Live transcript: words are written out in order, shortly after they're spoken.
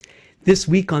This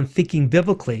week on Thinking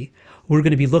Biblically, we're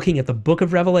going to be looking at the book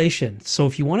of Revelation. So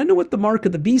if you want to know what the mark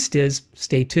of the beast is,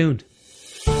 stay tuned.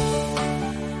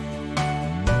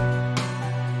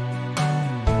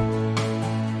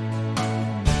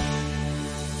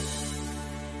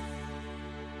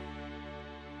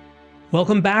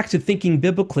 Welcome back to Thinking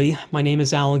Biblically. My name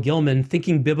is Alan Gilman.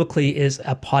 Thinking Biblically is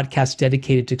a podcast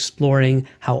dedicated to exploring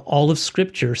how all of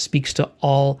Scripture speaks to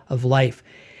all of life.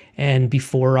 And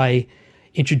before I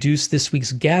introduce this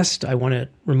week's guest, I want to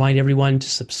remind everyone to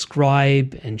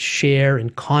subscribe and share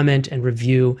and comment and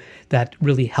review. That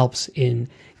really helps in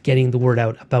getting the word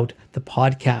out about the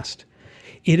podcast.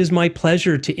 It is my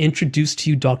pleasure to introduce to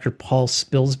you Dr. Paul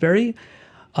Spilsbury.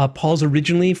 Paul's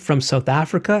originally from South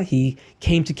Africa. He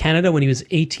came to Canada when he was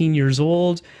 18 years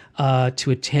old to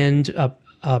attend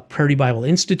Prairie Bible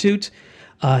Institute.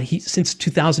 Since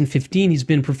 2015, he's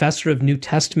been professor of New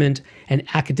Testament and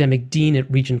academic dean at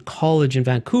Regent College in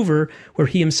Vancouver, where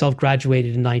he himself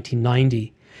graduated in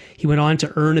 1990. He went on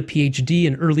to earn a PhD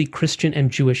in early Christian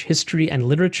and Jewish history and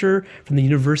literature from the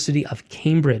University of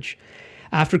Cambridge.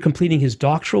 After completing his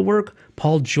doctoral work,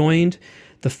 Paul joined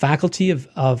the faculty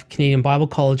of Canadian Bible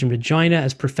College in Regina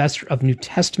as professor of New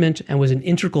Testament and was an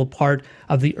integral part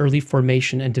of the early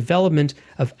formation and development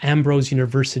of Ambrose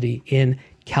University in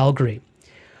Calgary.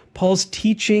 Paul's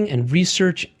teaching and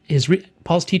research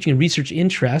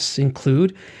interests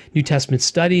include New Testament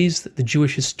studies, the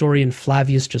Jewish historian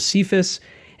Flavius Josephus,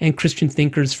 and Christian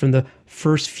thinkers from the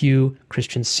first few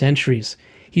Christian centuries.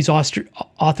 He's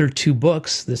authored two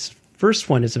books. This first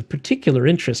one is of particular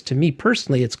interest to me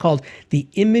personally. It's called The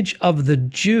Image of the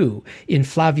Jew in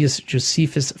Flavius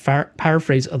Josephus'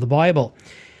 paraphrase of the Bible.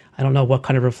 I don't know what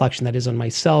kind of reflection that is on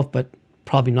myself, but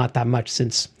probably not that much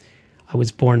since I was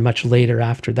born much later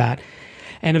after that.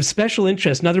 And of special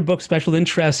interest, another book special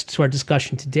interest to our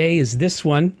discussion today is this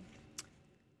one.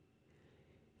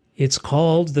 It's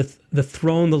called The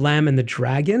Throne, the Lamb, and the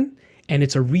Dragon, and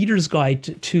it's a reader's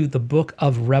guide to the book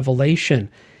of Revelation.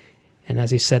 And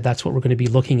as I said, that's what we're going to be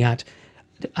looking at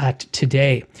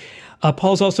today.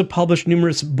 Paul's also published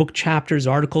numerous book chapters,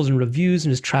 articles, and reviews,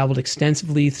 and has traveled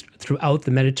extensively throughout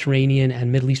the Mediterranean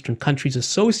and Middle Eastern countries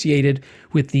associated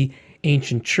with the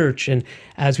ancient church. And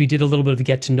as we did a little bit of a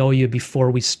get to know you before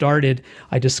we started,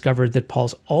 I discovered that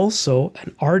Paul's also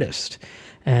an artist.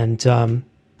 And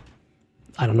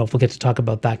I don't know if we'll get to talk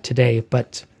about that today,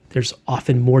 but there's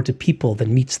often more to people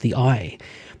than meets the eye.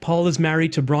 Paul is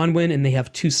married to Bronwyn, and they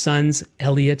have two sons,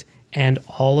 Elliot and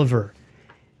Oliver.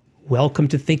 Welcome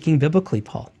to Thinking Biblically,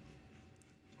 Paul.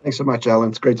 Thanks so much, Alan.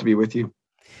 It's great to be with you.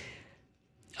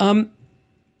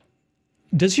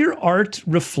 Does your art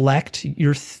reflect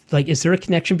is there a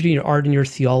connection between your art and your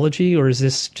theology, or is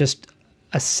this just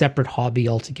a separate hobby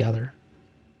altogether?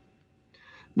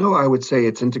 No, I would say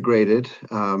it's integrated.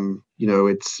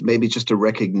 It's maybe just a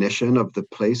recognition of the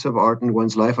place of art in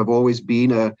one's life. I've always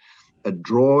been a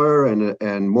drawer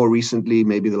and more recently,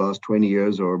 maybe the last 20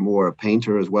 years or more, a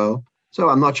painter as well. So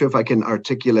I'm not sure if I can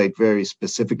articulate very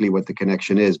specifically what the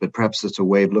connection is, but perhaps it's a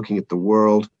way of looking at the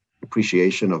world,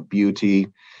 appreciation of beauty,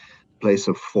 place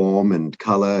of form and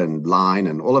color and line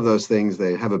and all of those things.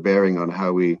 They have a bearing on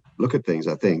how we look at things,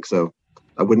 I think. So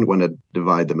I wouldn't want to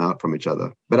divide them out from each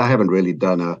other, but I haven't really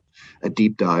done a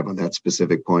deep dive on that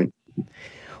specific point.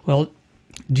 Well,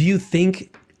 do you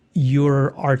think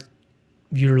your art,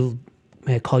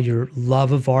 may I call your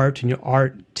love of art and your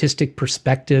artistic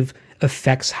perspective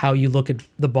affects how you look at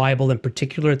the Bible, in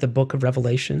particular at the book of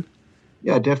Revelation?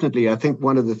 Yeah, definitely. I think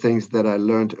one of the things that I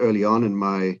learned early on in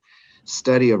my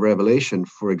study of Revelation,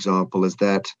 for example, is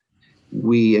that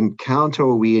we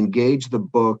engage the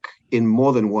book in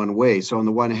more than one way. So on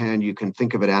the one hand, you can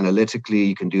think of it analytically,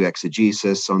 you can do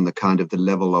exegesis on the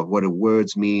level of what do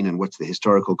words mean and what's the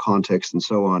historical context and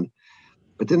so on.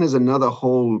 But then there's another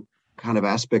whole kind of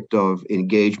aspect of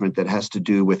engagement that has to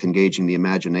do with engaging the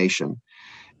imagination.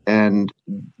 And,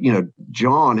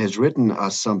 John has written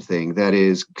us something that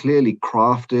is clearly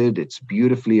crafted. It's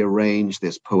beautifully arranged.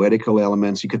 There's poetical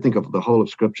elements. You could think of the whole of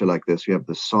Scripture like this. You have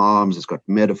the Psalms. It's got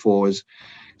metaphors,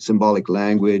 symbolic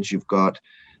language. You've got,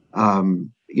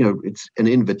 it's an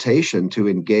invitation to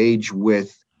engage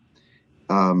with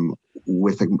a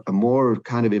more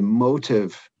kind of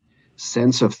emotive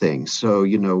sense of things. So,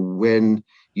 when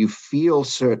you feel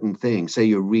certain things, say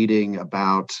you're reading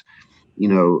about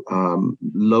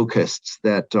locusts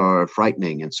that are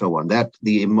frightening and so on, that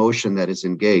the emotion that is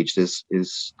engaged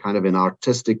is kind of an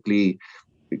artistically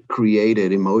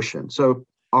created emotion. So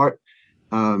art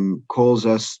calls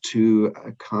us to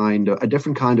a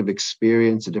different kind of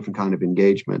experience, a different kind of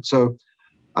engagement. So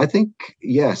I think,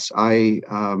 yes,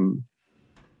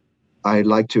 I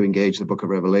like to engage the book of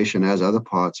Revelation as other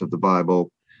parts of the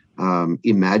Bible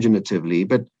imaginatively,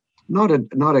 but not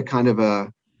a kind of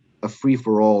a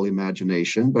free-for-all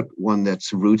imagination, but one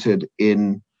that's rooted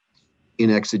in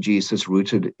exegesis,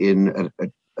 rooted in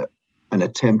an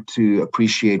attempt to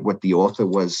appreciate what the author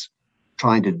was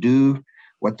trying to do,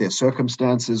 what their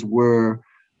circumstances were,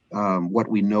 what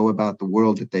we know about the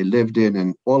world that they lived in,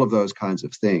 and all of those kinds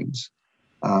of things.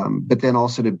 But then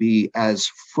also to be as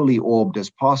fully orbed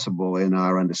as possible in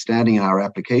our understanding and our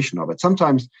application of it.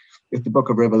 Sometimes, if the book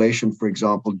of Revelation, for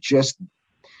example, just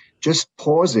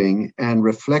pausing and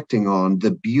reflecting on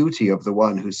the beauty of the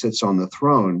one who sits on the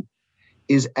throne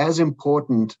is as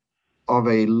important of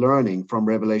a learning from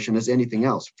Revelation as anything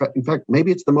else. In fact,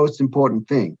 maybe it's the most important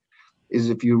thing, is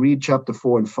if you read chapter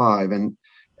 4 and 5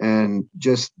 and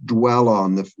just dwell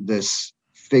on this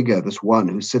figure, this one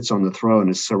who sits on the throne,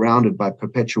 is surrounded by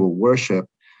perpetual worship.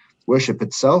 Worship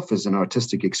itself is an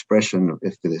artistic expression.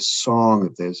 If there's song,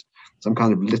 if there's some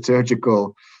kind of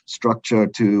liturgical structure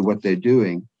to what they're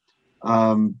doing,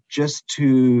 just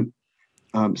to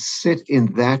sit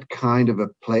in that kind of a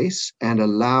place and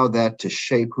allow that to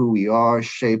shape who we are,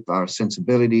 shape our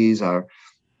sensibilities, our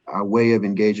way of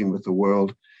engaging with the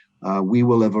world, we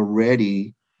will have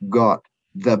already got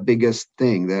the biggest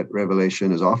thing that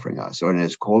Revelation is offering us, or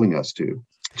is calling us to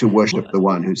worship the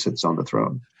one who sits on the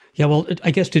throne. Yeah, well,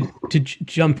 I guess to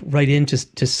jump right into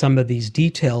some of these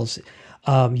details,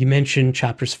 you mentioned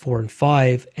chapters 4 and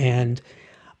 5, and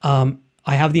I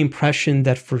have the impression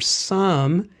that for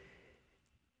some,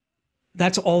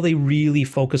 that's all they really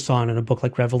focus on in a book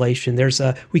like Revelation.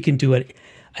 We can do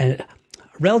a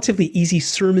relatively easy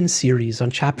sermon series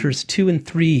on chapters 2 and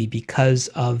 3 because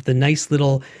of the nice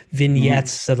little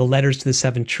vignettes of the letters to the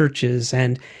 7 churches,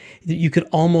 and you could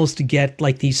almost get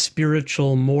like these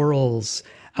spiritual morals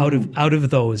out of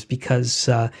those, because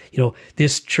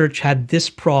this church had this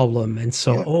problem, and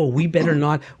so we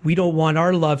don't want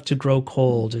our love to grow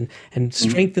cold, and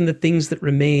strengthen the things that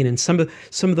remain, and some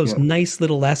of those nice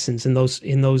little lessons in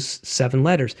those 7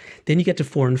 letters. Then you get to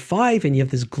 4 and 5, and you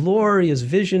have this glorious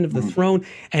vision of the throne,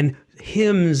 and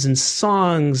hymns and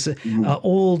songs,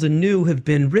 old and new, have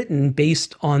been written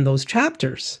based on those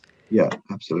chapters. Yeah,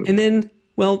 absolutely. And then,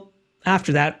 well,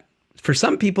 after that, for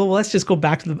some people, let's just go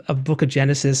back to the book of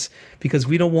Genesis, because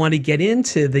we don't want to get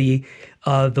into the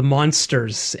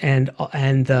monsters and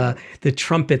the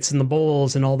trumpets and the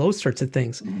bowls and all those sorts of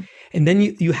things. And then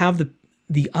you have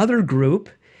the other group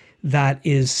that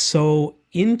is so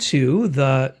into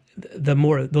the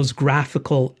more those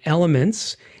graphical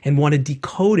elements and want to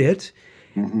decode it.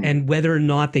 And whether or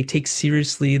not they take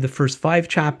seriously the first 5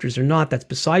 chapters or not, that's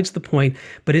besides the point.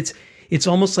 But it's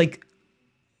almost like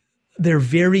they're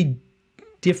very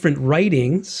different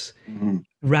writings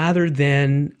rather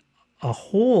than a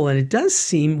whole. And it does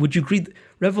seem, would you agree,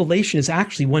 Revelation is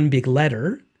actually one big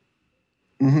letter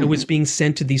that was being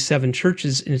sent to these 7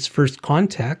 churches in its first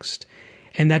context,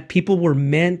 and that people were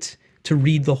meant to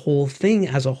read the whole thing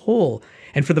as a whole.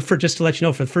 And just to let you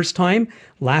know, for the first time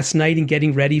last night in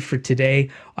getting ready for today,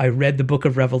 I read the book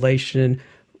of Revelation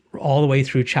all the way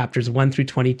through chapters 1 through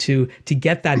 22 to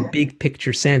get that big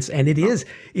picture sense. And it is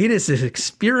an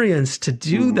experience to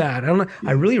do that.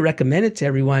 I really recommend it to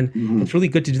everyone. It's really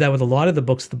good to do that with a lot of the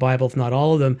books of the Bible, if not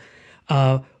all of them.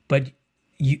 But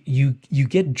you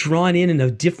get drawn in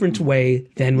a different way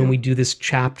than when we do this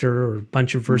chapter or a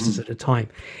bunch of verses at a time.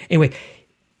 Anyway,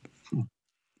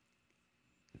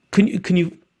 can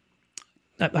you,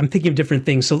 I'm thinking of different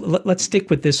things. So let's stick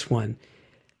with this one.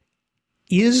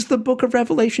 Is the book of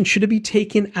Revelation, should it be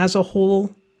taken as a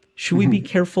whole? Should we be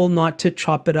careful not to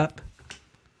chop it up?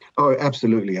 Oh,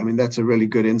 absolutely. I mean, that's a really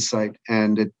good insight,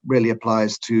 and it really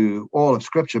applies to all of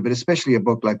Scripture, but especially a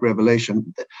book like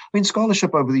Revelation. I mean,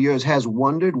 scholarship over the years has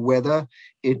wondered whether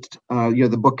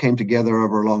the book came together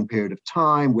over a long period of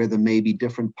time, whether maybe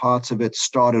different parts of it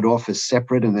started off as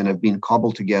separate and then have been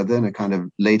cobbled together in a kind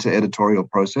of later editorial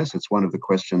process. It's one of the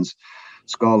questions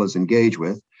scholars engage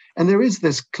with. And there is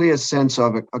this clear sense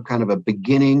of a kind of a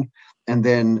beginning, and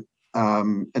then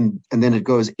and then it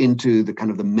goes into the kind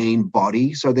of the main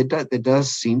body. So there does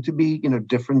seem to be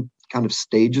different kind of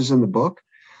stages in the book.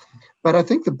 But I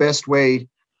think the best way,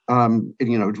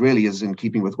 it really is in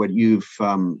keeping with what you've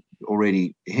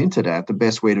already hinted at. The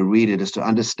best way to read it is to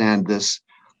understand this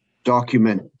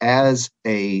document as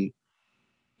a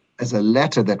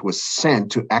letter that was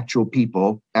sent to actual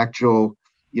people, actual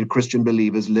Christian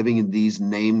believers living in these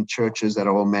named churches that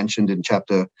are all mentioned in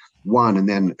chapter 1 and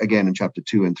then again in chapter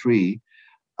 2 and 3.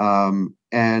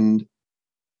 And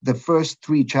the first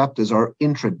 3 chapters are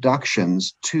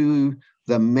introductions to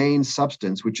the main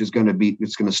substance, which is going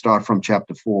to start from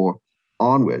chapter 4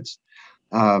 onwards.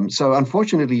 So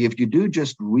unfortunately, if you do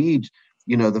just read,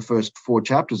 the first four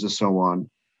chapters or so on,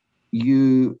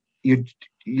 you you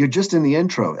you're just in the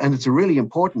intro, and it's a really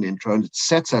important intro, and it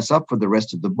sets us up for the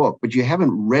rest of the book. But you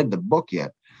haven't read the book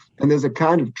yet, and there's a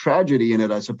kind of tragedy in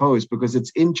it, I suppose, because it's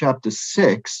in chapter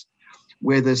 6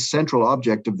 where the central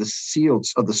object of the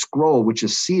seals of the scroll, which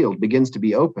is sealed, begins to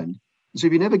be opened. So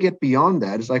if you never get beyond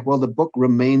that, it's like, well, the book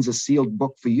remains a sealed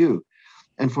book for you.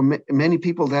 And for many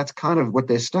people, that's kind of what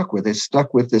they're stuck with. They're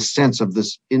stuck with this sense of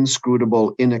this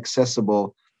inscrutable,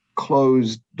 inaccessible,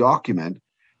 closed document.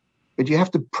 But you have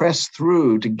to press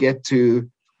through to get to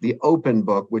the open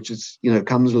book, which is,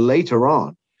 comes later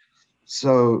on.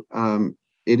 So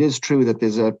it is true that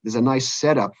there's a nice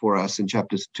setup for us in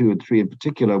chapters 2 and 3 in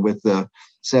particular, with the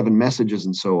 7 messages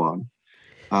and so on.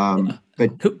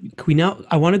 But Could we now?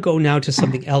 I want to go now to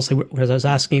something else. Because I was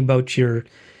asking about your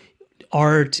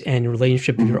art and your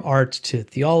relationship of your art to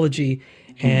theology,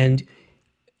 and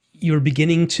you're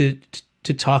beginning to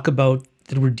talk about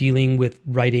that we're dealing with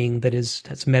writing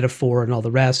that's metaphor and all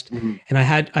the rest. And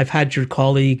I've had your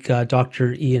colleague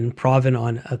Dr. Ian Provan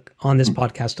on this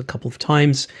podcast a couple of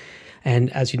times,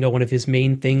 and as you know, one of his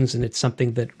main things, and it's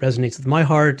something that resonates with my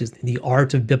heart, is the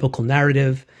art of biblical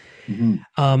narrative.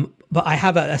 But I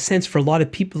have a sense for a lot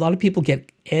of people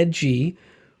get edgy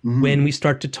when we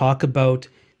start to talk about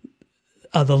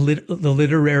the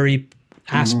literary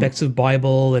aspects of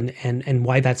Bible and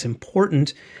why that's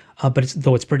important. But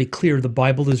though it's pretty clear, the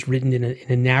Bible is written in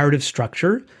a narrative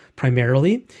structure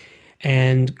primarily,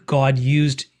 and God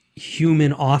used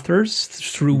human authors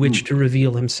through which to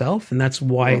reveal himself. And that's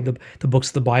why the books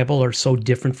of the Bible are so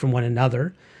different from one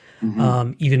another.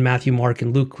 Even Matthew, Mark,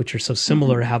 and Luke, which are so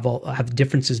similar, have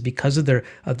differences because of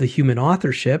the human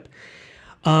authorship.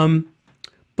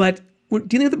 But when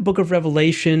dealing with the book of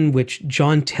Revelation, which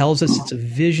John tells us it's a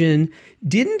vision,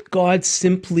 didn't God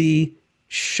simply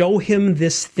show him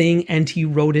this thing and he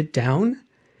wrote it down?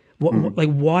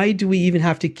 Why do we even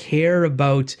have to care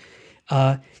about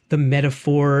the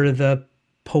metaphor, the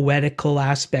poetical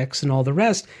aspects, and all the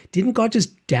rest? Didn't God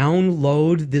just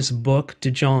download this book to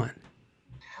John?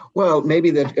 Well,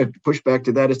 maybe that pushback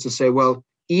to that is to say, well,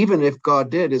 even if God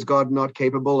did, is God not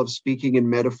capable of speaking in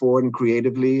metaphor and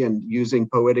creatively and using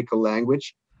poetical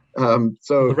language?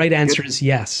 So the right answer is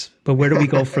yes, but where do we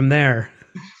go from there?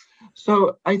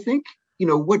 So I think,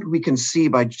 what we can see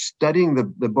by studying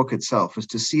the book itself is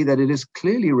to see that it is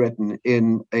clearly written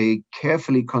in a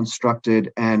carefully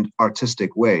constructed and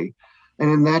artistic way.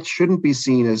 And then that shouldn't be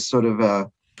seen as sort of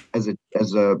a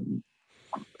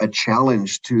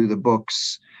challenge to the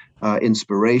book's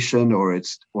inspiration or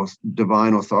its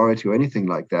divine authority or anything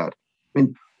like that. I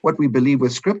mean, what we believe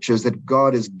with Scripture is that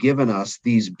God has given us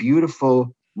these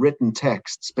beautiful written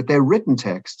texts, but they're written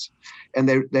texts, and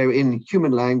they're in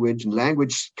human language, and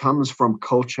language comes from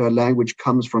culture, language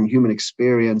comes from human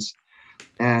experience,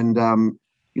 and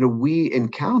we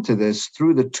encounter this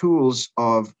through the tools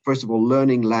of, first of all,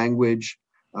 learning language,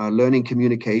 learning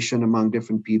communication among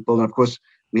different people, and of course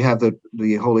we have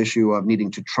the whole issue of needing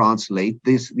to translate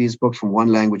these books from one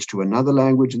language to another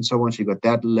language and so on. So you've got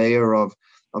that layer of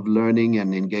learning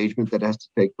and engagement that has to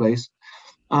take place.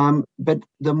 But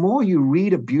the more you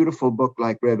read a beautiful book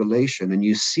like Revelation and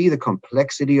you see the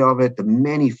complexity of it, the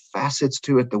many facets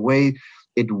to it, the way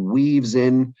it weaves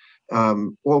in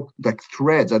all the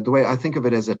threads, the way I think of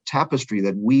it as a tapestry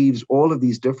that weaves all of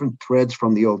these different threads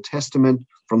from the Old Testament,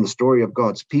 from the story of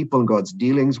God's people and God's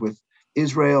dealings with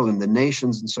Israel and the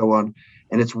nations and so on,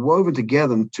 and it's woven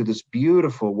together to this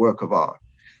beautiful work of art.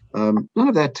 None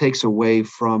of that takes away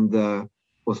from the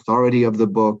authority of the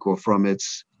book or from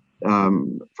its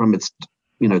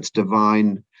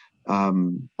divine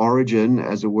origin,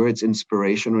 as it were, its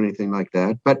inspiration or anything like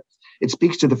that. But it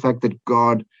speaks to the fact that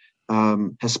God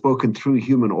has spoken through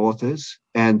human authors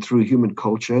and through human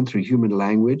culture and through human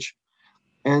language,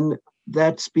 and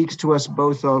that speaks to us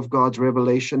both of God's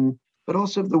revelation, but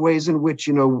also of the ways in which,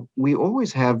 we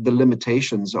always have the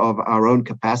limitations of our own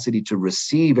capacity to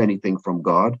receive anything from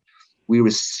God. We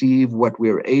receive what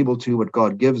we're able to, what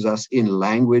God gives us in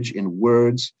language, in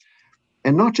words,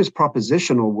 and not just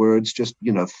propositional words, just,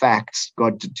 facts,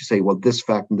 God to say, well, this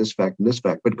fact and this fact and this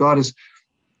fact. But God is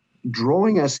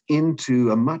drawing us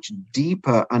into a much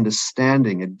deeper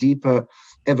understanding, a deeper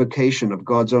evocation of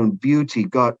God's own beauty,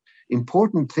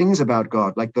 important things about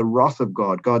God, like the wrath of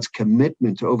God, God's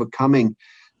commitment to overcoming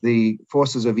the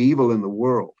forces of evil in the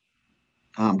world,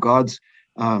 God's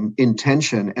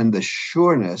intention and the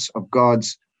sureness of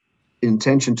God's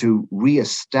intention to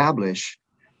reestablish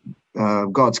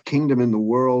God's kingdom in the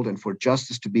world and for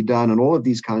justice to be done and all of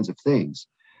these kinds of things.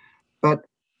 But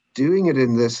doing it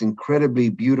in this incredibly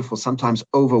beautiful, sometimes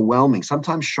overwhelming,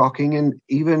 sometimes shocking, and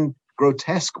even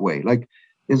grotesque way. Like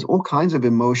there's all kinds of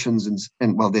emotions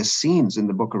and well, there's scenes in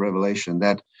the book of Revelation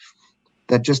that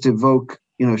just evoke,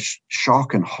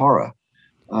 shock and horror.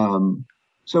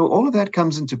 So all of that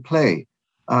comes into play.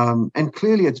 And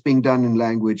clearly it's being done in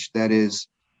language that is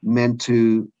meant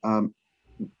to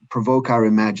provoke our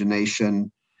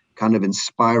imagination, kind of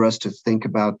inspire us to think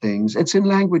about things. It's in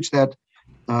language that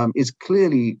is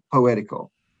clearly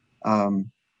poetical.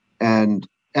 And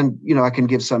I can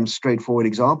give some straightforward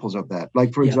examples of that.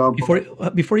 Like, for Yeah.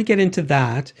 example, Before you get into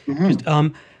that, just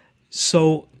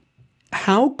so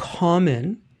how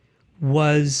common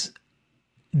was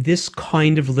this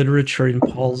kind of literature in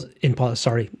Paul's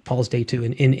day too,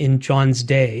 in John's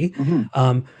day?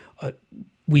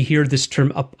 We hear this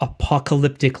term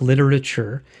apocalyptic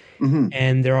literature,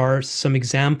 and there are some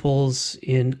examples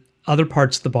in other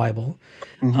parts of the Bible.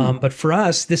 But for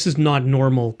us, this is not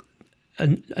normal,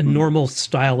 a normal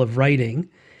style of writing.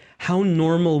 How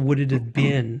normal would it have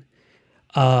been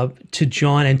to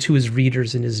John and to his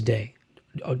readers in his day?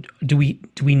 Do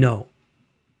we know?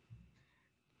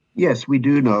 yes, we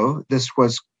do know this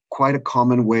was quite a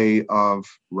common way of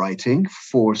writing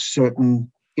for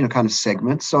certain, kind of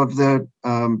segments of the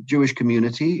Jewish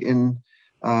community in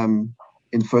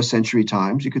first century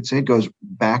times. You could say it goes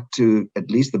back to at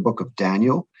least the book of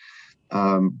Daniel,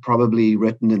 probably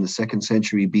written in the 2nd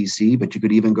century BC, but you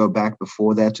could even go back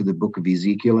before that to the book of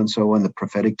Ezekiel and so on, the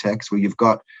prophetic text, where you've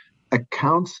got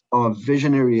accounts of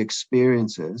visionary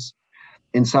experiences,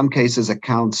 in some cases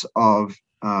accounts of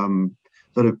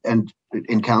sort of and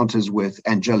encounters with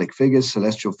angelic figures,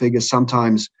 celestial figures,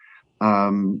 sometimes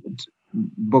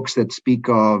books that speak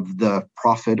of the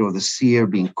prophet or the seer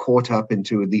being caught up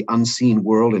into the unseen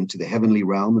world, into the heavenly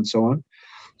realm and so on.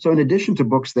 So in addition to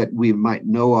books that we might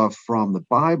know of from the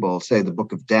Bible, say the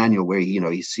book of Daniel, where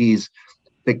he sees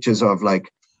pictures of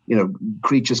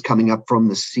creatures coming up from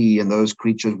the sea, and those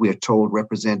creatures we are told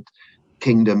represent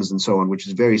kingdoms and so on, which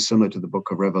is very similar to the book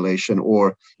of Revelation,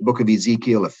 or the book of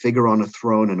Ezekiel, a figure on a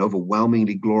throne, an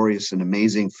overwhelmingly glorious and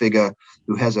amazing figure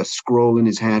who has a scroll in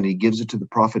his hand. He gives it to the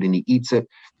prophet and he eats it,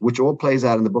 which all plays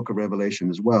out in the book of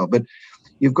Revelation as well. But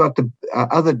you've got the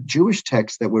other Jewish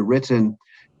texts that were written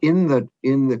in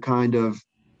the kind of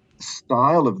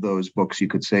style of those books. You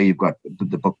could say you've got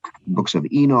the books of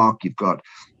Enoch, you've got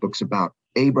books about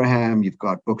Abraham, you've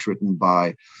got books written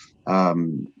by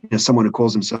someone who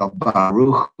calls himself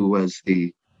Baruch, who was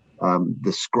the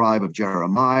scribe of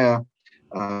Jeremiah.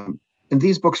 And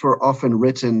these books were often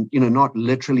written, not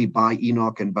literally by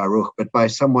Enoch and Baruch, but by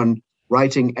someone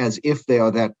writing as if they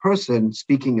are that person,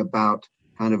 speaking about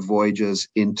kind of voyages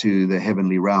into the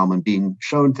heavenly realm and being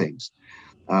shown things.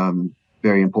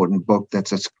 Very important book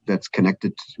that's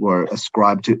connected or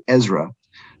ascribed to Ezra.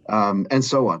 And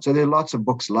so on. So there are lots of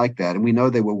books like that. And we know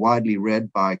they were widely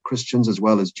read by Christians as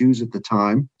well as Jews at the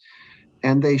time.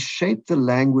 And they shaped the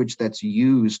language that's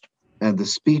used, the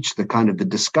speech, the kind of the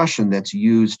discussion that's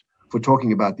used for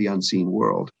talking about the unseen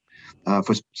world,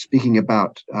 for speaking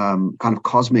about kind of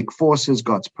cosmic forces,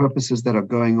 God's purposes that are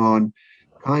going on,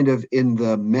 kind of in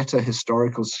the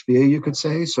meta-historical sphere, you could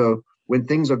say. So when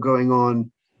things are going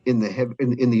on in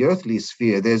the earthly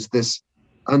sphere, there's this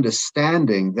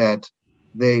understanding that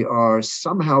they are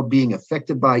somehow being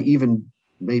affected by, even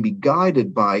maybe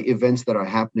guided by, events that are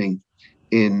happening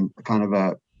in kind of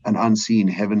an unseen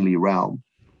heavenly realm,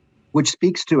 which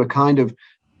speaks to a kind of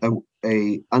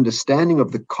a understanding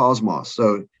of the cosmos.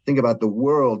 So think about the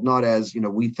world not as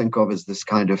we think of as this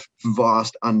kind of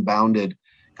vast, unbounded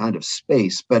kind of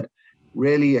space, but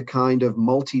really a kind of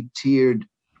multi-tiered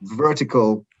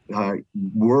vertical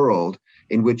world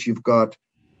in which you've got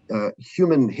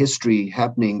human history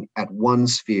happening at one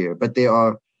sphere, but there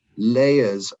are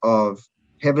layers of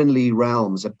heavenly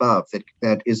realms above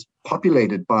that is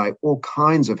populated by all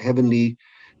kinds of heavenly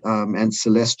and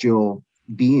celestial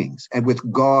beings, and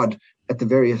with God at the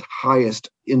very highest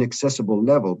inaccessible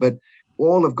level. But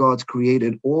all of God's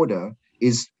created order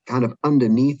is kind of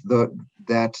underneath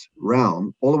that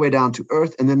realm, all the way down to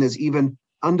earth, and then there's even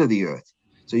under the earth.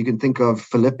 So you can think of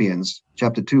Philippians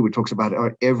chapter 2, which talks about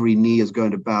every knee is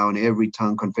going to bow and every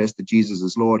tongue confess that Jesus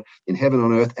is Lord in heaven,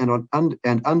 on earth, and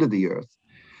and under the earth.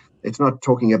 It's not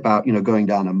talking about going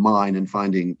down a mine and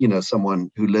finding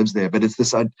someone who lives there, but it's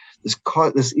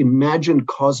this imagined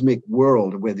cosmic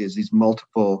world where there's these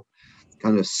multiple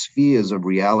kind of spheres of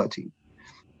reality,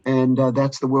 and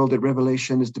that's the world that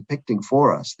Revelation is depicting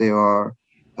for us. There are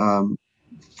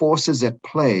forces at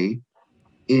play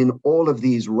in all of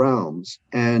these realms,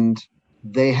 and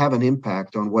they have an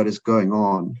impact on what is going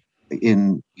on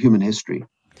in human history.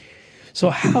 So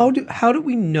how do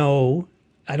we know?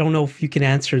 I don't know if you can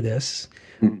answer this.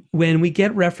 Mhm. When we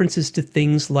get references to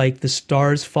things like the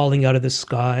stars falling out of the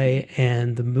sky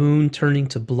and the moon turning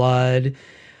to blood,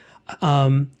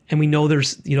 and we know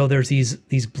there's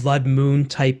these blood moon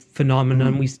type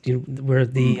phenomenon Mhm. where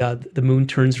the moon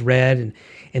turns red,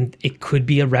 and it could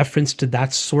be a reference to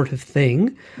that sort of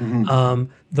thing. Mhm.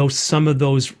 Though some of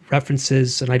those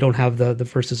references, and I don't have the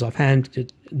verses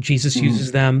offhand, Jesus Mhm.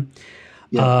 uses them,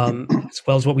 Yeah. as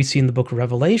well as what we see in the book of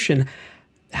Revelation.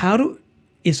 How do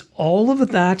is all of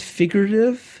that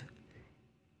figurative?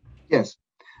 Yes.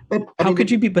 But I How mean, could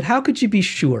you be? But how could you be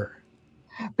sure?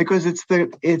 because it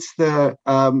fits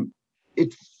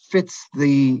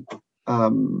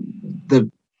um,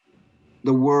 the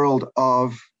the world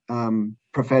of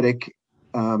prophetic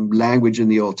language in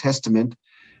the Old Testament.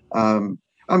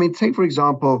 I mean, take for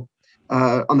example,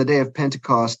 on the day of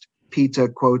Pentecost, Peter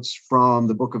quotes from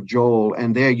the book of Joel,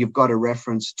 and there you've got a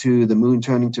reference to the moon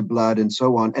turning to blood and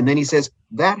so on. And then he says,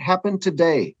 that happened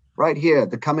today, right here.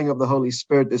 The coming of the Holy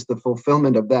Spirit is the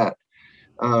fulfillment of that.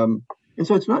 Um, and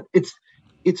so it's not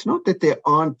that there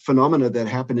aren't phenomena that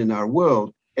happen in our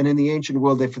world. And in the ancient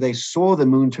world, if they saw the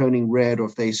moon turning red, or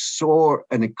if they saw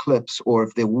an eclipse, or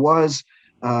if there was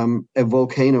a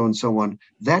volcano and so on,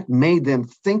 that made them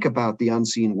think about the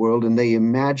unseen world, and they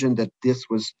imagined that this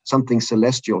was something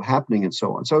celestial happening and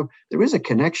so on. So there is a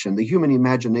connection. The human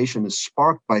imagination is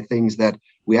sparked by things that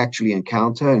we actually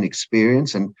encounter and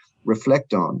experience and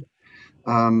reflect on.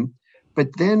 Um, but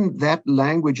then that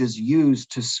language is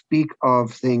used to speak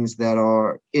of things that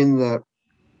are in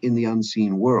the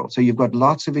unseen world. So you've got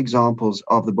lots of examples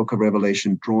of the book of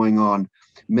Revelation drawing on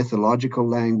mythological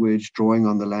language, drawing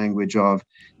on the language of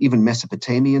even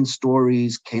Mesopotamian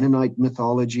stories, Canaanite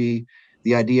mythology,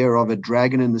 the idea of a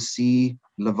dragon in the sea,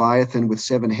 Leviathan with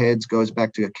 7 heads goes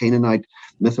back to a Canaanite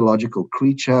mythological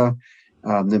creature.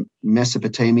 The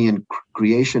Mesopotamian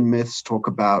creation myths talk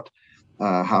about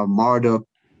how Marduk,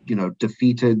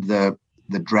 defeated the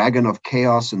dragon of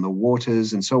chaos in the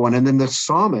waters and so on. And then the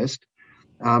psalmist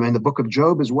and the book of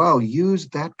Job as well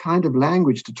used that kind of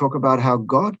language to talk about how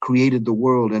God created the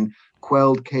world and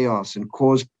quelled chaos and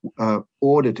caused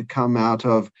order to come out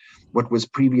of what was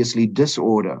previously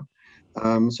disorder.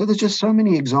 So there's just so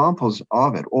many examples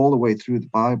of it all the way through the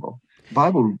Bible.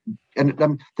 Bible,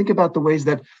 and think about the ways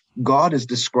that God is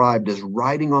described as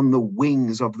riding on the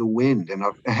wings of the wind and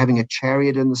of having a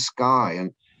chariot in the sky.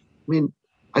 And I mean,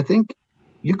 I think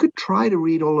you could try to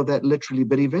read all of that literally,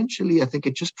 but eventually I think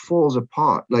it just falls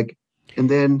apart. Like, and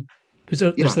then, There's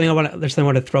yeah. something I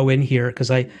want to throw in here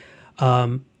because I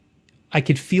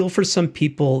could feel for some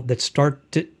people that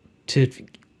start to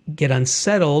get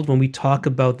unsettled when we talk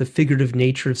about the figurative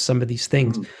nature of some of these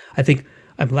things. Mm-hmm. I think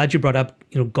I'm glad you brought up,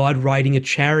 God riding a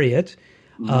chariot.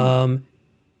 Mm-hmm.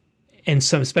 And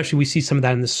some, especially we see some of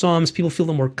that in the Psalms. People feel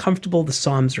more comfortable. The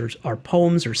Psalms are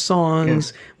poems or Yeah.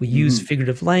 songs. We use Mm-hmm.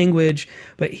 figurative language.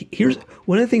 But here's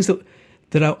one of the things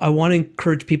that I want to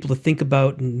encourage people to think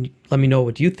about, and let me know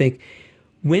what you think.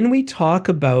 When we talk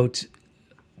about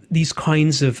these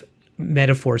kinds of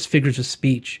metaphors, figures of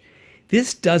speech,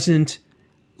 this doesn't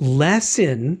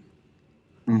lessen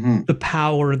Mm-hmm. the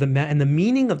power and the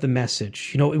meaning of the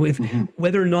message. Mm-hmm.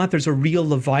 Whether or not there's a real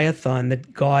Leviathan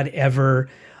that God ever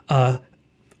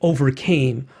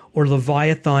overcame, or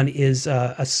Leviathan is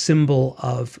a symbol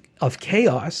of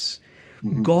chaos,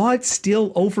 Mm-hmm. God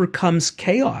still overcomes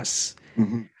chaos,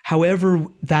 Mm-hmm. however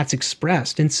that's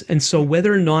expressed. And so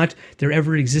whether or not there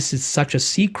ever existed such a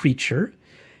sea creature,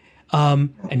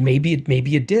 and maybe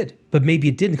it did, but maybe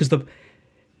it didn't, because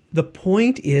the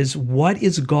point is, what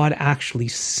is God actually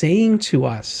saying to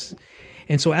us?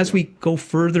 And so as we go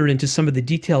further into some of the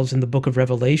details in the book of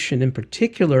Revelation in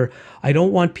particular, I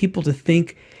don't want people to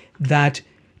think that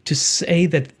to say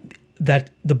that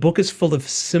the book is full of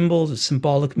symbols,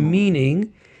 symbolic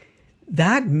meaning,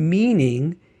 that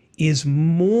meaning is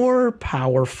more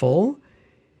powerful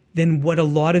than what a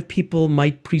lot of people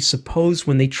might presuppose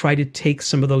when they try to take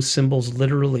some of those symbols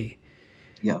literally.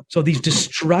 Yeah. So these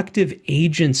destructive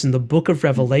agents in the book of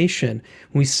Revelation,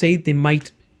 when we say they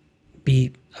might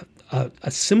be a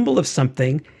symbol of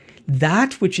something,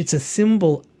 that which it's a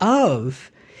symbol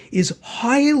of is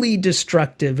highly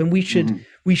destructive, and Mm-hmm.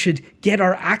 we should get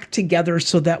our act together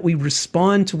so that we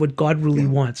respond to what God really Yeah.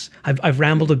 wants. I've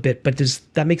rambled a bit, but does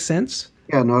that make sense?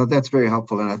 Yeah, no, that's very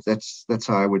helpful, and that's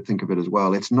how I would think of it as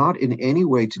well. It's not in any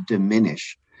way to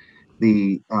diminish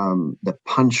the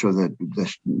punch or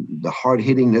the hard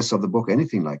hittingness of the book,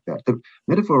 anything like that. The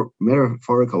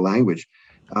metaphorical language,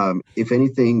 if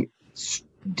anything,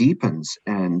 deepens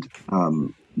and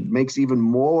makes even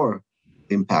more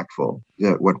impactful,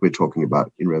 what we're talking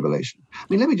about in Revelation. I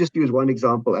mean, let me just use one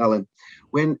example, Alan.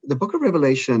 When the book of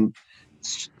Revelation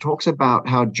talks about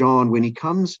how John, when he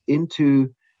comes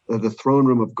into the throne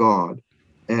room of God,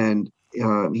 and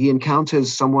he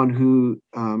encounters someone who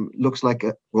looks like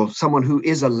someone who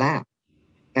is a lamb.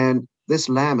 And this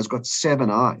lamb has got 7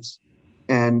 eyes.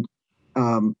 And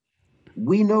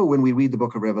we know when we read the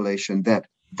book of Revelation that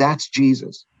that's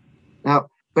Jesus. Now,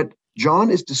 but John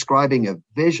is describing a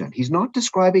vision. He's not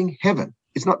describing heaven.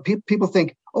 It's not, people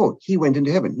think, oh, he went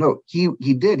into heaven. No,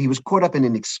 he did. He was caught up in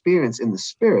an experience in the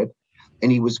spirit,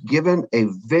 and he was given a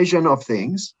vision of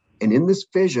things. And in this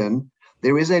vision,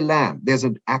 there is a lamb. There's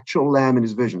an actual lamb in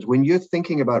his visions. When you're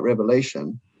thinking about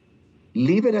Revelation,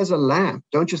 leave it as a lamb.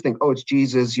 Don't just think, oh, it's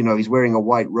Jesus. He's wearing a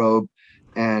white robe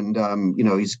and,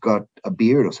 he's got a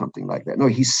beard or something like that. No,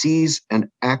 he sees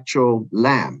an actual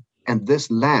lamb. And this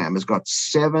lamb has got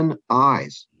 7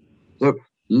 eyes. So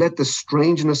let the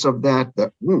strangeness of that,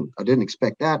 I didn't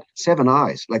expect that. 7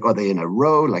 eyes. Like, are they in a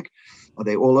row? Like, are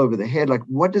they all over the head? Like,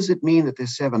 what does it mean that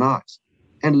there's 7 eyes?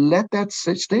 And let that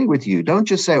stay with you. Don't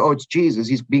just say, oh, it's Jesus.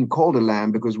 He's being called a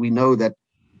lamb because we know that.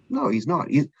 No, he's not.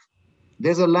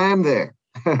 There's a lamb there.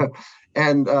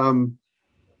 And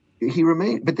he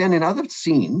remained. But then in other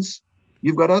scenes,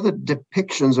 you've got other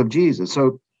depictions of Jesus.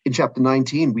 So in chapter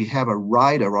 19, we have a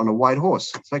rider on a white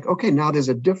horse. It's like, okay, now there's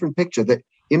a different picture. The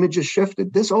image is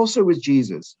shifted. This also is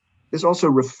Jesus. This also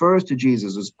refers to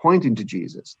Jesus, is pointing to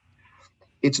Jesus.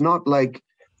 It's not like,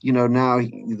 now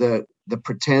the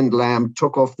pretend lamb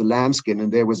took off the lambskin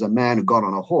and there was a man who got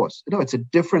on a horse. No, it's a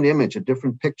different image, a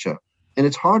different picture. And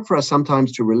it's hard for us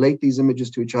sometimes to relate these images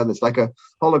to each other. It's like a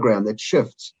hologram that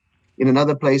shifts. In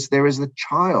another place, there is the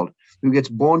child who gets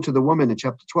born to the woman in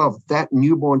chapter 12. That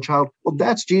newborn child, well,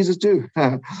 that's Jesus too.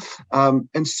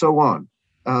 And so on.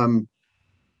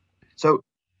 So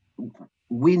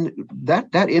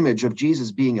that image of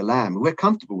Jesus being a lamb, we're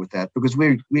comfortable with that because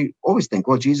we always think,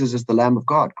 well, Jesus is the Lamb of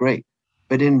God. Great.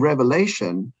 But in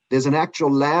Revelation, there's an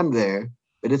actual lamb there,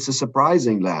 but it's a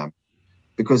surprising lamb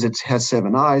because it has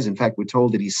 7 eyes. In fact, we're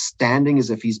told that he's standing as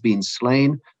if he's been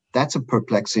slain. That's a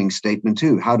perplexing statement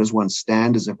too. How does one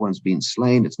stand as if one's been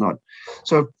slain? It's not.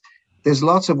 So there's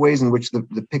lots of ways in which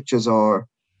the pictures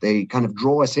they kind of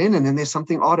draw us in, and then there's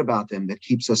something odd about them that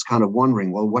keeps us kind of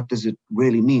wondering, well, what does it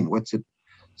really mean? What's it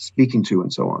speaking to,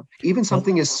 and so on. Even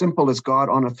something as simple as God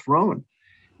on a throne.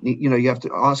 You have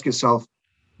to ask yourself,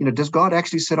 does God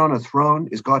actually sit on a throne?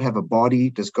 Does God have a body?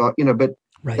 Does God, but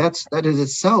right. That in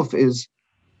itself is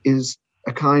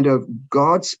a kind of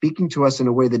God speaking to us in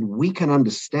a way that we can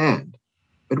understand.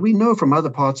 But we know from other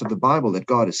parts of the Bible that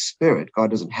God is spirit.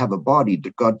 God doesn't have a body.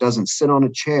 God doesn't sit on a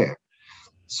chair.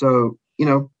 So,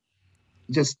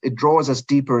 it draws us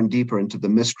deeper and deeper into the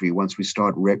mystery once we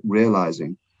start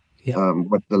realizing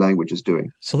what the language is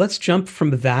doing. So let's jump from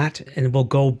that, and we'll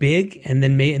go big, and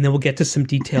then we'll get to some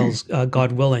details,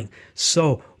 God willing.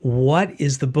 So, what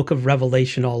is the book of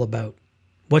Revelation all about?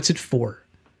 What's it for?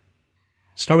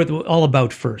 Start with all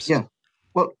about first. Yeah.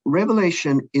 Well,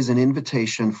 Revelation is an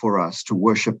invitation for us to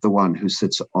worship the one who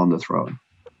sits on the throne.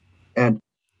 And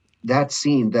that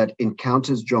scene that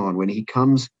encounters John when he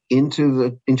comes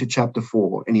into chapter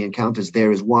 4, and he encounters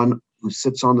there is one who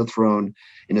sits on the throne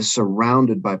and is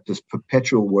surrounded by this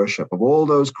perpetual worship of all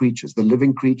those creatures, the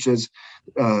living creatures,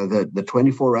 the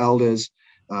 24 elders,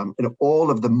 and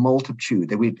all of the multitude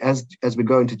that as we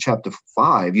go into chapter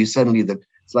 5, you suddenly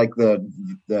it's like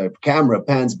the camera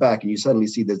pans back and you suddenly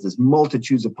see there's this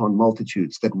multitudes upon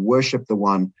multitudes that worship the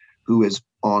one who is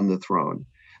on the throne.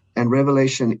 And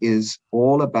Revelation is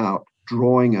all about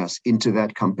drawing us into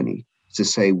that company to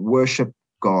say, worship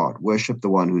God, worship the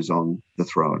one who's on the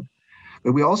throne.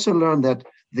 But we also learn that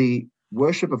the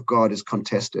worship of God is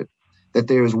contested, that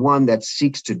there is one that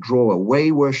seeks to draw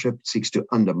away worship, seeks to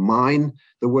undermine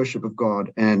the worship of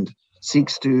God, and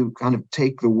seeks to kind of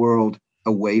take the world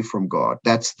away from God.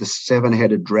 That's the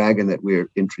 7-headed dragon that we're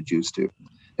introduced to.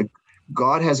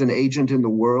 God has an agent in the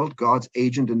world, God's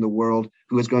agent in the world,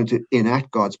 who is going to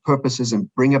enact God's purposes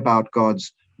and bring about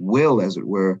God's will, as it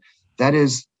were. That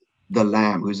is the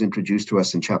Lamb who's introduced to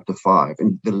us in chapter 5.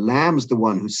 And the Lamb is the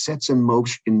one who sets in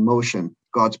motion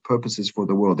God's purposes for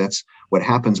the world. That's what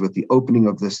happens with the opening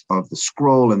of the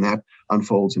scroll, and that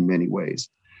unfolds in many ways.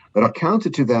 But a counter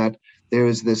to that, there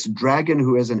is this dragon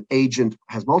who has an agent,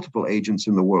 has multiple agents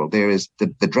in the world. There is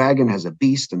the dragon has a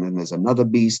beast, and then there's another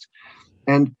beast.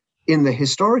 And in the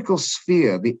historical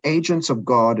sphere, the agents of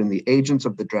God and the agents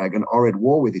of the dragon are at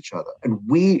war with each other. And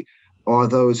we are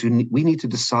those who we need to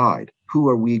decide, who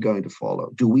are we going to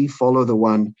follow? Do we follow the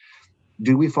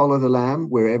Lamb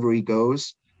wherever he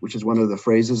goes, which is one of the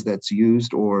phrases that's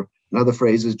used, or Another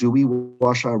phrase is, do we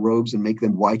wash our robes and make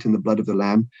them white in the blood of the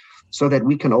Lamb, so that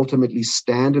we can ultimately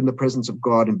stand in the presence of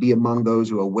God and be among those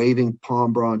who are waving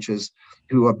palm branches,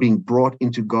 who are being brought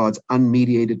into God's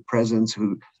unmediated presence,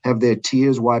 who have their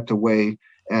tears wiped away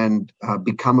and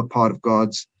become a part of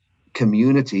God's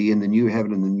community in the new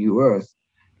heaven and the new earth.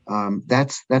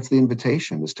 That's the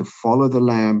invitation, is to follow the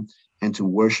Lamb and to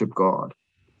worship God.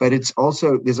 But it's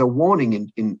also, there's a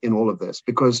warning in all of this,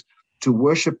 because to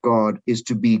worship God is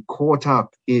to be caught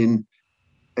up in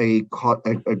a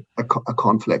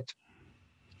conflict,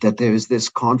 that there is this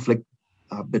conflict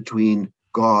between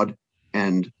God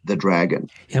and the dragon.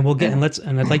 And we'll get,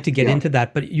 and I'd like to get into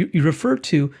that, but you refer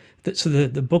to,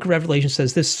 the book of Revelation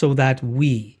says this, so that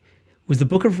was the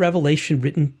book of Revelation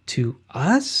written to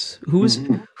us? Who's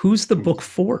the book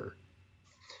for?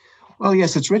 Well,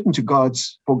 yes, it's written for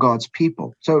God's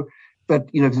people. So, but,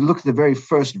 if you look at the very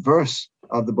first verse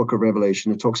of the book of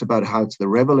Revelation, it talks about how it's the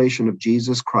revelation of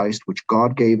Jesus Christ, which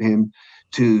God gave him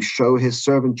to show his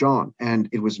servant John. And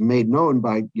it was made known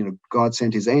by, God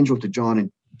sent his angel to John,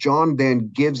 and John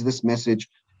then gives this message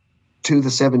to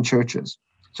the 7 churches.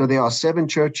 So there are 7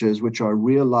 churches, which are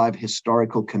real live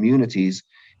historical communities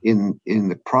in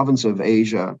the province of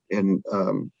Asia and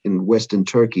in Western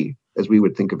Turkey, as we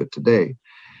would think of it today.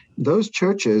 Those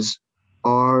churches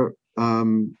are,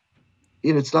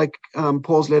 it's like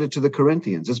Paul's letter to the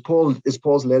Corinthians. Is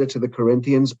Paul's letter to the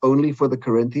Corinthians only for the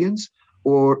Corinthians,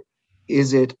 or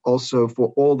is it also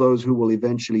for all those who will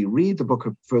eventually read the book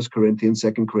of 1 Corinthians,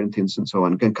 2 Corinthians, and so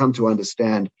on, can come to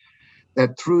understand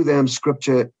that through them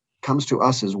Scripture comes to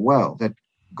us as well, that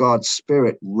God's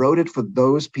Spirit wrote it for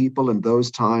those people and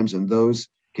those times and those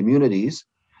communities,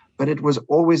 but it was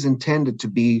always intended to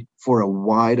be for a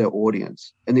wider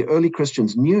audience. And the early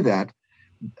Christians knew that,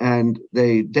 and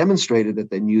they demonstrated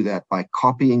that they knew that by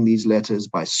copying these letters,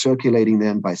 by circulating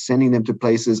them, by sending them to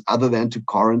places other than to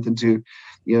Corinth and to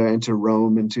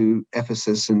Rome and to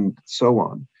Ephesus and so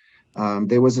on.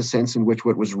 There was a sense in which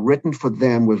what was written for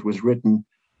them was written,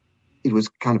 it was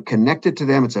kind of connected to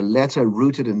them. It's a letter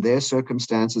rooted in their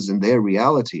circumstances and their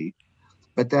reality,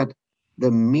 but that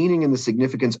the meaning and the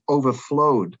significance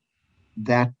overflowed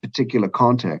that particular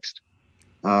context,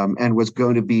 and was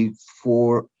going to be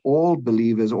for all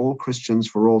believers, all Christians,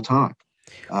 for all time.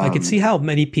 I can see how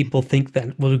many people think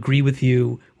that, will agree with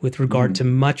you with regard to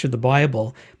much of the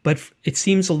Bible, but it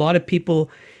seems a lot of people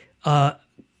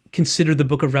consider the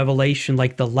book of Revelation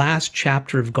like the last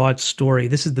chapter of God's story.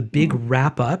 This is the big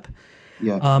wrap up.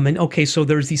 Yeah. And okay, so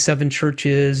there's these 7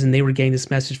 churches, and they were getting this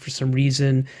message for some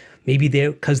reason. Maybe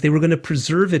because they were going to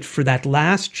preserve it for that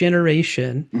last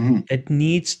generation that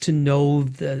needs to know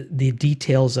the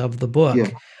details of the book.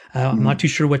 Yeah. I'm not too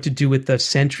sure what to do with the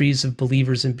centuries of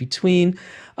believers in between,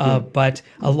 but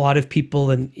a lot of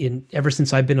people, ever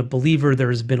since I've been a believer, there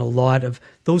has been a lot of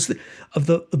those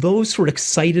who are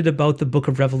excited about the book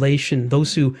of Revelation,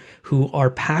 those who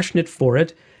are passionate for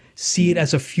it, see it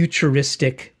as a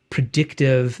futuristic,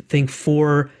 predictive thing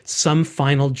for some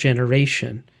final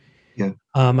generation. Yeah.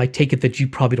 I take it that you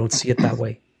probably don't see it that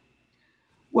way.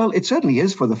 Well, it certainly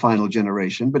is for the final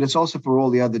generation, but it's also for all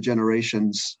the other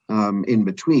generations in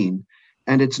between.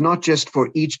 And it's not just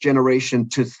for each generation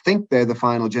to think they're the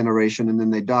final generation and then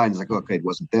they die and it's like, okay, it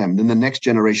wasn't them. Then the next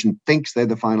generation thinks they're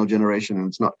the final generation and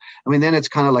it's not. I mean, then it's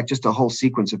kind of like just a whole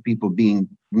sequence of people being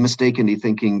mistakenly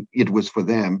thinking it was for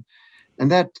them. And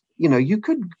that, you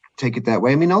could take it that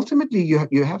way. I mean, ultimately,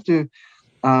 you have to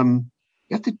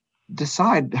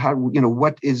decide how,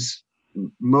 what is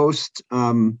most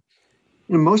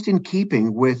most in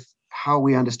keeping with how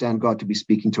we understand God to be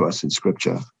speaking to us in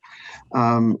Scripture.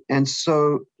 And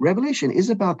so Revelation is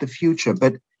about the future,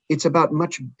 but it's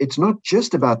not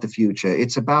just about the future.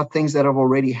 It's about things that have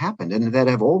already happened and that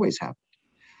have always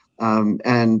happened.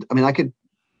 And I mean, I could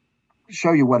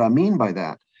show you what I mean by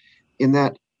that, in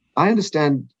that I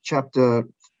understand chapter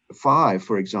 5,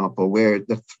 for example, where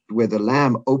the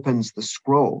Lamb opens the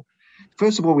scroll.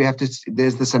 First of all,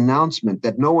 there's this announcement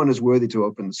that no one is worthy to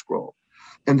open the scroll.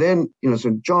 And then, so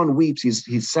John weeps,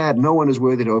 he's sad, no one is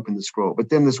worthy to open the scroll. But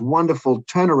then this wonderful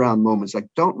turnaround moment is like,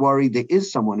 don't worry, there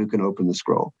is someone who can open the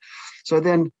scroll. So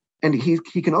then, and he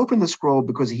can open the scroll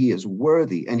because he is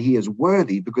worthy, and he is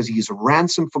worthy because he is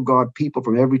ransomed for God, people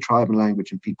from every tribe and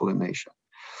language and people and nation.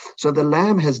 So the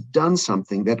Lamb has done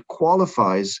something that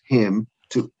qualifies him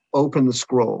to open the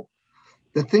scroll.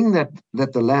 The thing that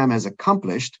the Lamb has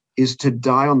accomplished is to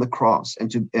die on the cross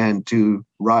and to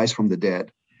rise from the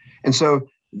dead. And so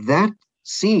that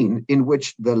scene in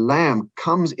which the Lamb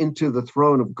comes into the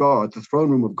throne of God, the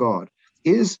throne room of God,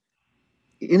 is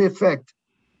in effect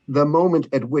the moment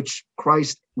at which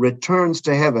Christ returns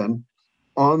to heaven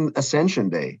on Ascension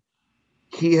Day.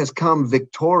 he has come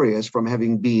victorious from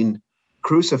having been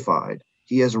crucified.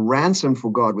 He has ransomed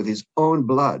for God with his own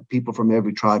blood people from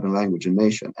every tribe and language and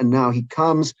nation. And now he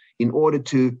comes in order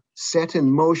to set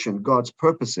in motion God's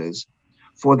purposes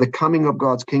for the coming of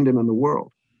God's kingdom in the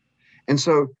world. And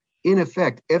so, in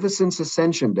effect, ever since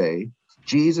Ascension Day,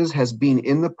 Jesus has been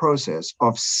in the process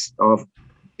of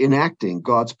enacting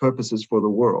God's purposes for the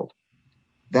world.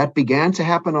 That began to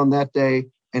happen on that day,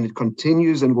 and it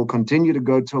continues and will continue to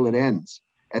go till it ends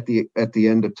at the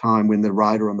end of time, when the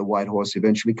rider on the white horse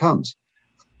eventually comes.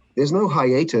 There's no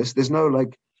hiatus. There's no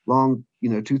like long,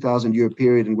 2,000-year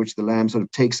period in which the Lamb sort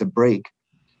of takes a break.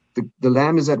 The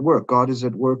Lamb is at work. God is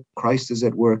at work. Christ is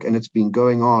at work, and it's been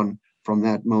going on from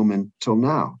that moment till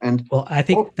now. And well, I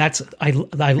think I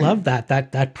love that.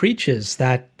 That preaches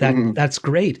that that's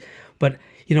great. But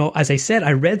as I said,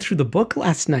 I read through the book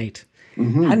last night.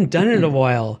 Hadn't done it in a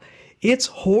while. It's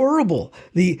horrible.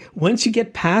 Once you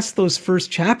get past those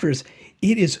first chapters,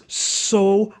 it is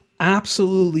so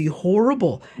absolutely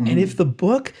horrible. And if the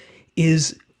book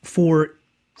is for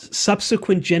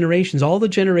subsequent generations, all the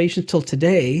generations till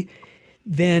today,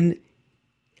 then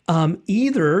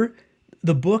either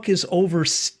the book is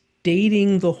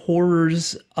overstating the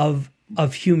horrors of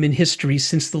human history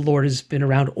since the Lord has been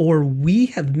around, or we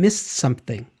have missed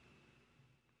something.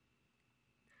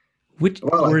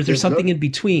 Or is there something in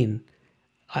between?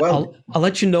 I'll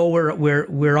let you know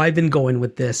where I've been going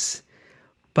with this.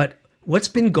 But what's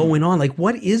been going on? Like,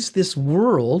 what is this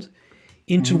world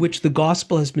into which the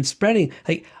gospel has been spreading?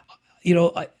 Like,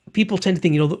 people tend to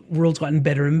think, the world's gotten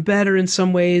better and better in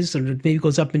some ways, or maybe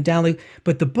goes up and down.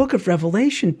 But the book of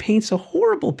Revelation paints a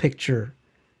horrible picture.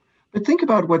 But think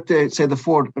about what the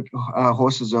four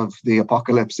horses of the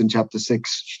apocalypse in chapter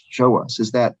 6 show us,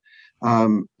 is that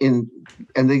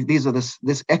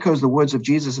this echoes the words of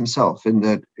Jesus himself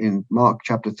in Mark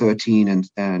chapter 13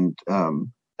 and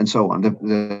so on,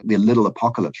 the little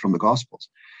apocalypse from the Gospels,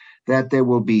 that there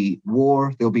will be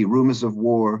war, there will be rumors of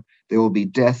war, there will be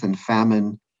death and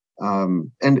famine,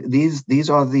 and these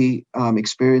are the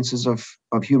experiences of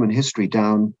human history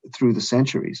down through the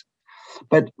centuries.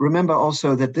 But remember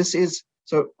also that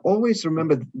always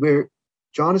remember where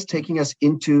John is taking us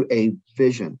into a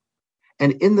vision.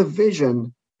 And in the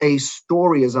vision, a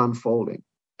story is unfolding.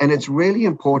 And it's really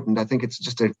important. I think it's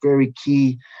just a very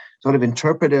key sort of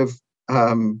interpretive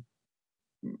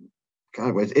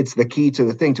it's the key to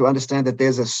the thing, to understand that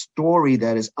there's a story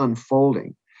that is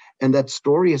unfolding. And that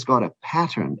story has got a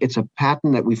pattern. It's a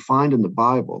pattern that we find in the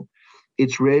Bible.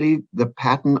 It's really the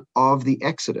pattern of the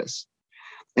Exodus.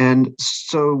 And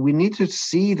so we need to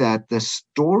see that the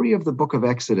story of the book of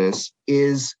Exodus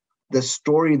is the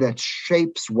story that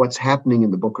shapes what's happening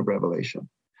in the book of Revelation.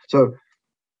 So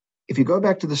if you go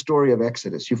back to the story of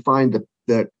Exodus, you find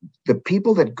that the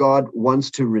people that God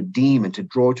wants to redeem and to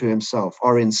draw to himself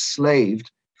are enslaved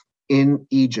in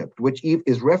Egypt, which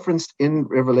is referenced in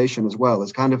Revelation as well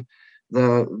as kind of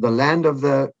the land of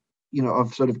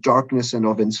of sort of darkness and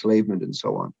of enslavement and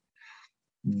so on.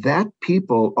 That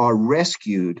people are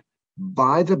rescued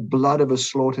by the blood of a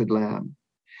slaughtered lamb.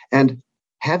 And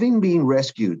having been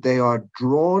rescued, they are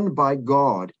drawn by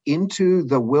God into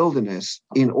the wilderness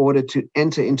in order to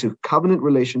enter into covenant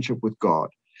relationship with God.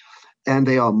 And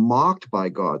they are marked by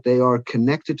God. They are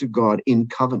connected to God in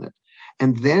covenant.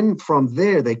 And then from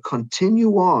there, they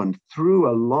continue on through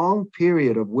a long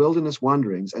period of wilderness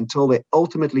wanderings until they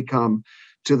ultimately come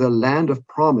to the land of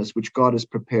promise, which God has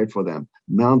prepared for them,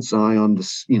 Mount Zion,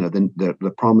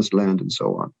 the promised land, and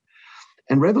so on.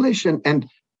 And Revelation, and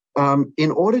in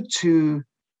order to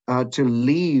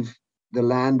leave the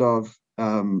land of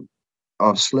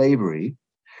slavery,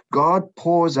 God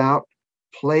pours out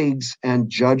plagues and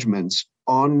judgments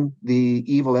on the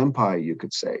evil empire, you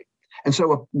could say. And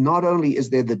so not only is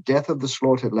there the death of the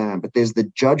slaughtered lamb, but there's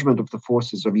the judgment of the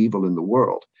forces of evil in the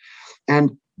world.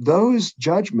 And those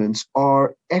judgments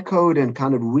are echoed and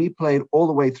kind of replayed all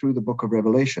the way through the book of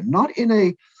Revelation, not in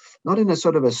a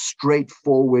sort of a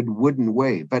straightforward wooden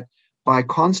way, but by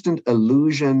constant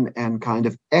allusion and kind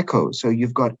of echoes. So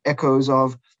you've got echoes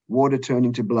of water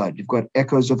turning to blood. You've got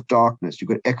echoes of darkness. You've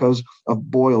got echoes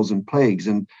of boils and plagues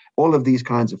and all of these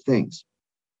kinds of things.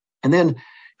 And then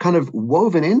kind of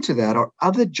woven into that are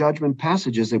other judgment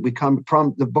passages that we come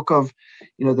from the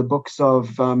books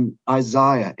of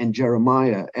Isaiah and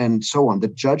Jeremiah and so on. The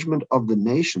judgment of the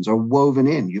nations are woven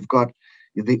in. You've got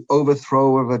the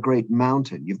overthrow of a great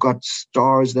mountain. You've got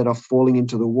stars that are falling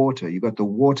into the water. You've got the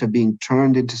water being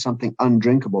turned into something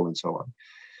undrinkable and so on.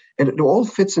 And it all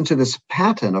fits into this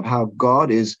pattern of how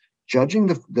God is judging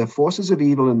the forces of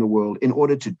evil in the world in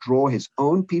order to draw his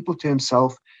own people to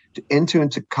himself to enter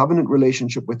into covenant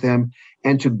relationship with them,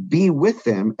 and to be with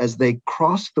them as they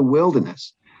cross the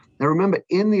wilderness. Now, remember,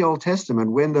 in the Old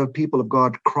Testament, when the people of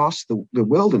God crossed the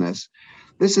wilderness,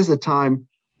 this is a time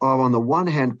of, on the one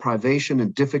hand, privation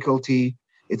and difficulty.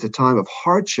 It's a time of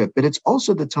hardship, but it's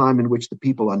also the time in which the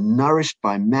people are nourished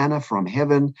by manna from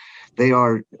heaven. They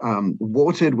are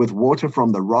watered with water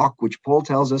from the rock, which Paul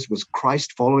tells us was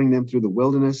Christ following them through the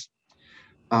wilderness.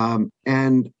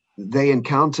 And they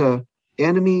encounter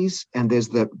enemies, and there's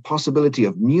the possibility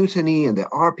of mutiny, and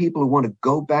there are people who want to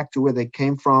go back to where they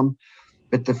came from.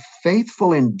 But the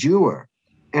faithful endure.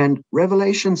 And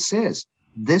Revelation says,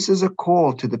 this is a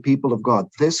call to the people of God.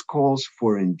 This calls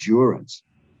for endurance.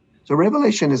 So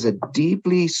Revelation is a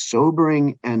deeply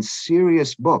sobering and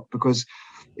serious book, because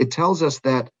it tells us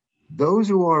that those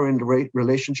who are in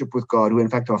relationship with God, who in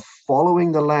fact are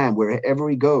following the Lamb wherever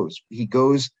he goes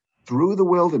through the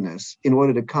wilderness in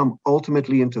order to come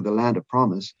ultimately into the land of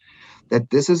promise, that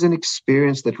this is an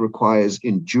experience that requires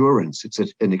endurance. It's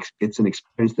an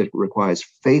experience that requires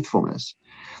faithfulness.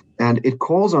 And it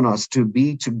calls on us to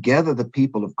be together the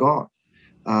people of God.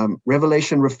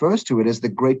 Revelation refers to it as the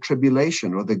great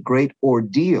tribulation, or the great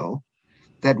ordeal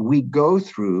that we go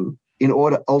through in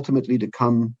order ultimately to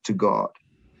come to God.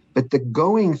 But the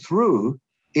going through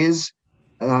is,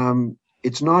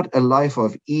 it's not a life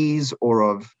of ease or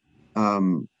of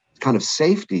kind of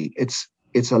safety.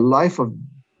 It's a life of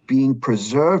being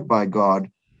preserved by God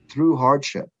through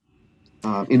hardship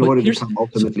in order to come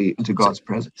ultimately into God's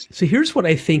presence. So here's what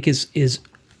I think is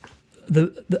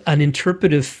an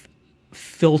interpretive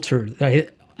filter,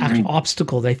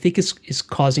 obstacle that I think is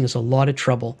causing us a lot of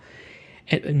trouble,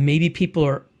 and maybe people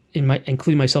are,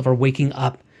 including myself, are waking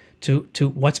up to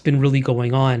what's been really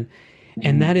going on,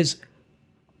 and that is,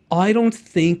 I don't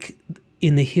think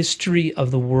in the history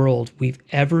of the world we've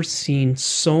ever seen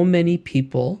so many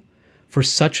people for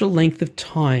such a length of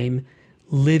time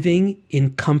living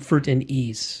in comfort and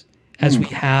ease as we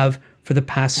have for the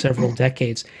past several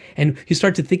decades. And you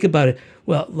start to think about it,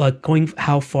 well, like going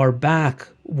how far back?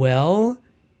 Well,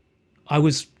 I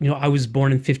was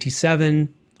born in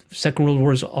 1957. Second World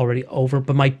War is already over,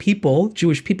 but my people,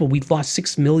 Jewish people, we lost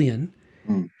 6 million.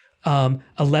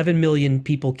 11 million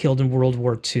people killed in World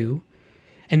War II.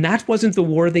 And that wasn't the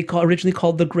war they originally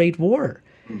called the Great War.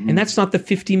 And that's not the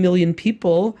 50 million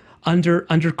people under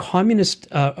communist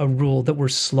rule that were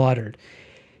slaughtered.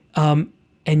 And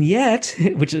yet,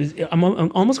 which is, I'm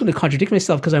almost going to contradict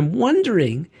myself, because I'm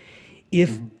wondering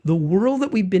if the world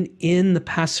that we've been in the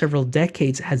past several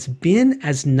decades has been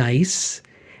as nice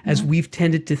as we've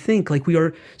tended to think. Like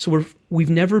we've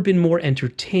never been more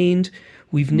entertained.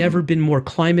 We've never been more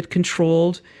climate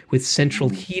controlled, with central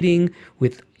heating,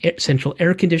 with central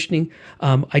air conditioning.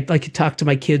 I'd like to talk to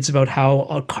my kids about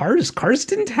how cars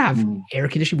didn't have air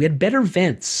conditioning. We had better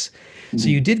vents. So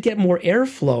you did get more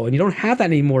airflow, and you don't have that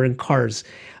anymore in cars.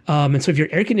 And so if your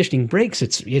air conditioning breaks,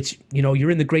 it's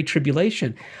you're in the Great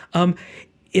Tribulation. I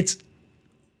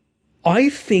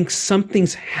think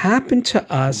something's happened to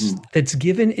us that's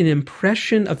given an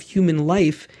impression of human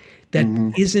life that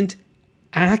isn't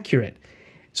accurate.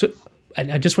 So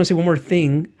I just want to say one more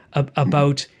thing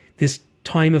about this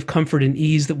time of comfort and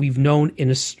ease that we've known in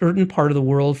a certain part of the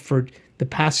world for the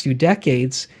past few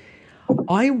decades.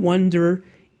 I wonder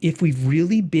if we've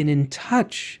really been in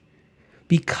touch,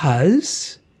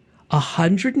 because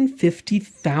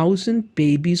 150,000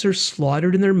 babies are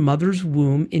slaughtered in their mother's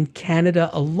womb in Canada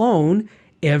alone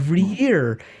every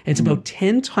year. And it's about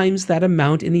 10 times that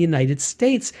amount in the United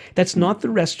States. That's not the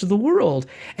rest of the world.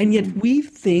 And yet we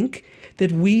think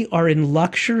that we are in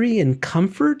luxury and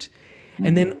comfort.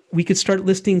 And then we could start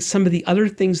listing some of the other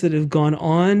things that have gone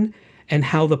on, and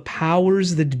how the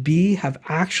powers that be have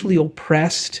actually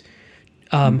oppressed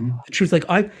the truth.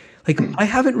 I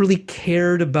haven't really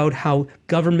cared about how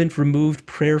government removed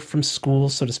prayer from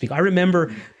schools, so to speak. I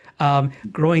remember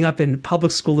growing up in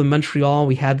public school in Montreal,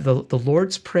 we had the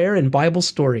Lord's Prayer and Bible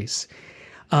stories,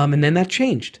 and then that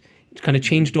changed. It kind of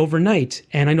changed overnight.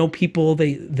 And I know people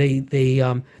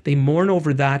they mourn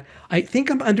over that. I think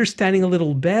I'm understanding a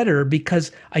little better, because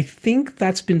I think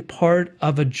that's been part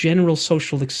of a general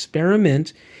social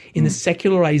experiment in the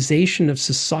secularization of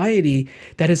society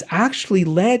that has actually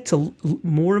led to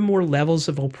more and more levels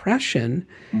of oppression.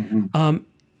 And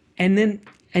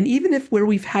even if where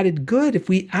we've had it good, if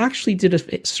we actually did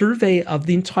a survey of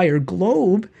the entire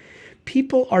globe,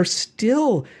 people are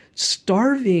still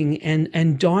starving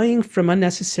and dying from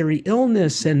unnecessary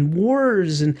illness and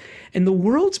wars. And the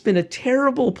world's been a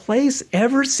terrible place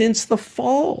ever since the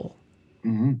fall.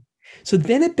 So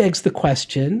then it begs the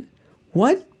question,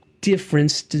 what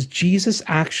difference does Jesus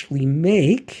actually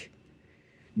make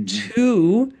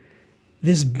to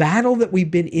this battle that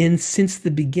we've been in since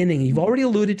the beginning. You've already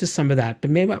alluded to some of that, but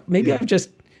maybe Yeah. I've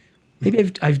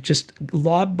just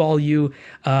lobball you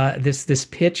this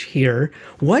pitch here.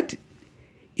 What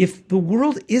if the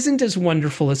world isn't as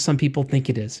wonderful as some people think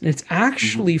it is, and it's Mhm.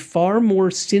 actually far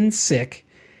more sin sick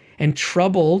and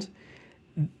troubled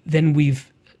than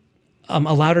we've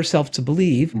allowed ourselves to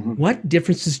believe? Mhm. What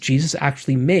difference does Jesus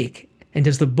actually make? And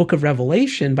does the book of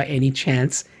Revelation, by any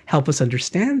chance, help us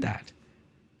understand that?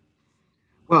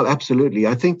 Well, absolutely.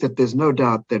 I think that there's no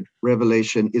doubt that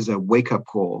Revelation is a wake-up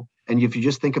call. And if you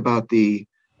just think about the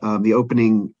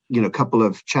opening, couple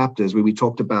of chapters where we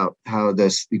talked about how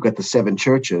you've got the seven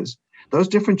churches. Those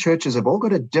different churches have all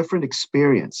got a different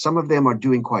experience. Some of them are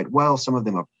doing quite well. Some of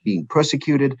them are being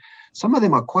persecuted. Some of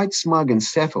them are quite smug and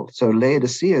settled. So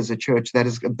Laodicea is a church that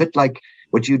is a bit like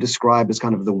what you describe as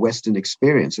kind of the Western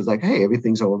experience. It's like, hey,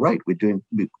 everything's all right. We're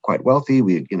quite wealthy.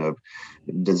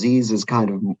 Disease is kind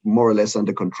of more or less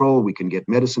under control. We can get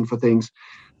medicine for things.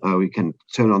 We can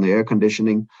turn on the air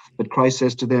conditioning. But Christ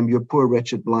says to them, you're poor,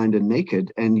 wretched, blind, and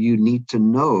naked, and you need to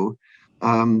know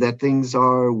that things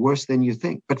are worse than you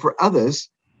think. But for others,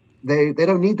 they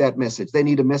don't need that message. They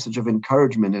need a message of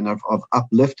encouragement and of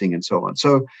uplifting and so on.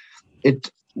 So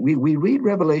we read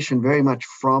Revelation very much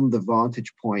from the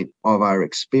vantage point of our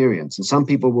experience. And some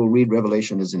people will read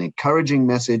Revelation as an encouraging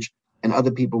message, and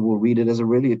other people will read it as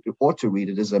ought to read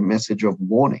it as a message of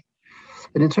warning.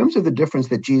 But in terms of the difference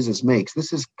that Jesus makes,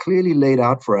 this is clearly laid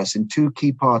out for us in two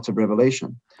key parts of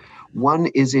Revelation. One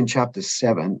is in chapter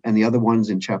 7, and the other one's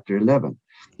in chapter 11.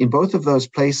 In both of those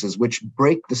places, which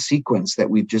break the sequence that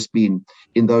we've just been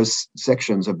in those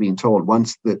sections have been told.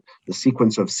 One's the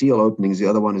sequence of seal openings, the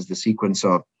other one is the sequence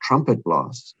of trumpet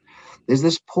blasts. There's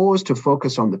this pause to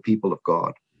focus on the people of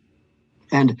God.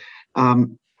 And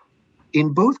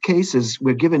in both cases,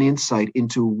 we're given insight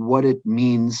into what it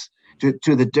means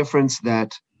to the difference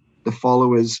that the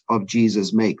followers of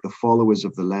Jesus make, the followers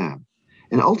of the Lamb.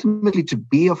 And ultimately, to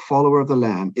be a follower of the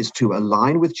Lamb is to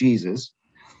align with Jesus,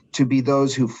 to be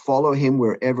those who follow him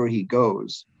wherever he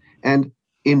goes. And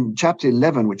in chapter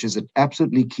 11, which is an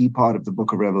absolutely key part of the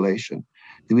book of Revelation,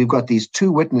 we've got these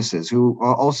two witnesses who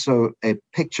are also a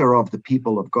picture of the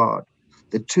people of God.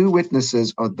 The two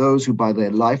witnesses are those who, by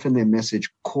their life and their message,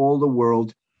 call the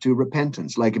world to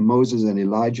repentance, like Moses and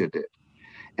Elijah did.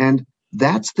 And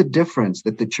that's the difference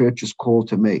that the church is called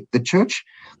to make. The church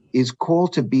is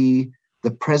called to be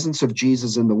the presence of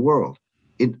Jesus in the world.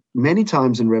 Many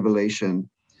times in Revelation,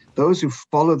 those who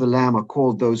follow the Lamb are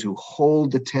called those who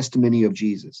hold the testimony of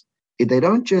Jesus. They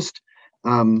don't just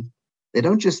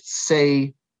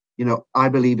say, I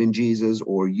believe in Jesus,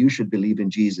 or you should believe in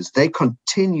Jesus. They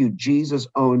continue Jesus'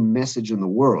 own message in the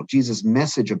world, Jesus'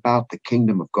 message about the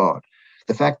kingdom of God.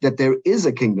 The fact that there is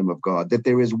a kingdom of God, that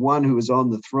there is one who is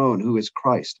on the throne, who is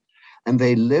Christ. And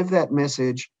they live that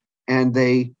message, and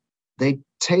they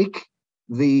take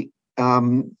the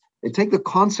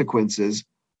consequences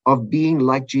of being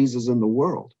like Jesus in the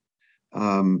world,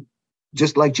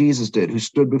 just like Jesus did, who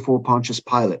stood before Pontius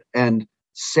Pilate and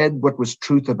said what was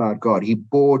truth about God. He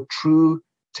bore true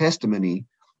testimony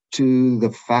to the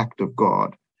fact of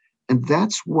God. And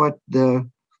that's what the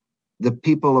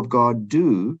people of God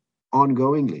do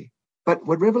ongoingly. But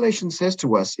what Revelation says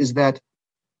to us is that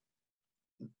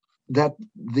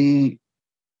the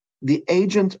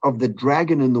agent of the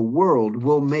dragon in the world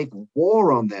will make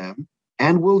war on them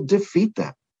and will defeat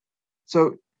them.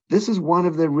 So this is one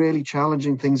of the really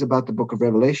challenging things about the book of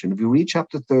Revelation. If you read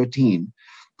chapter 13,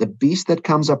 the beast that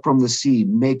comes up from the sea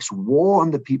makes war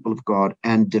on the people of God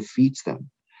and defeats them.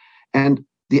 And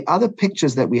the other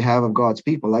pictures that we have of God's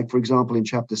people, like, for example, in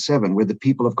chapter 7, where the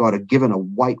people of God are given a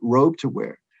white robe to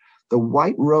wear. The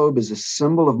white robe is a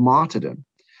symbol of martyrdom.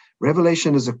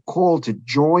 Revelation is a call to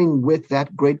join with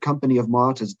that great company of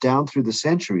martyrs down through the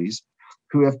centuries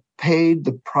who have paid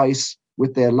the price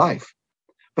with their life.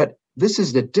 But this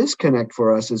is the disconnect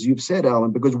for us, as you've said,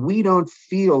 Alan, because we don't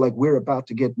feel like we're about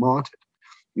to get martyred.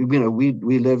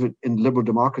 We live in liberal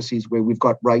democracies where we've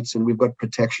got rights and we've got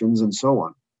protections and so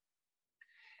on.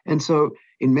 And so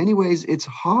in many ways, it's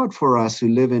hard for us who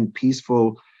live in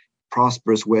peaceful,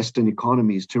 prosperous Western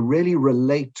economies to really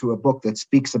relate to a book that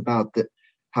speaks about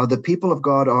how the people of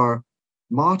God are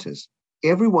martyrs.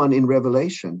 Everyone in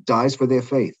Revelation dies for their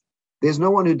faith. There's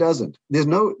no one who doesn't. There's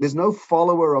no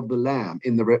follower of the Lamb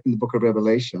in the book of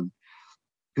Revelation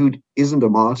who isn't a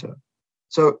martyr.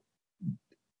 So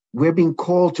we're being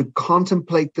called to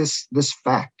contemplate this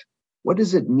fact. What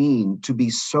does it mean to be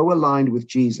so aligned with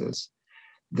Jesus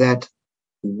that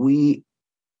we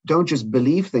don't just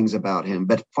believe things about him,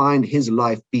 but find his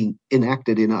life being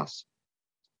enacted in us?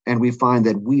 And we find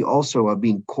that we also are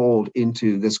being called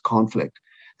into this conflict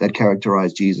that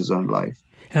characterized Jesus' own life.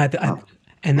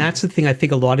 And that's the thing I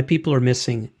think a lot of people are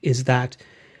missing, is that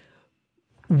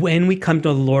when we come to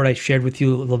the Lord, I shared with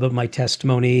you a little bit of my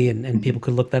testimony, and people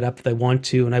could look that up if they want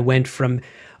to. And I went from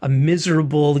a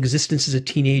miserable existence as a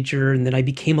teenager, and then I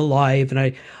became alive, and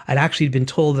I'd actually been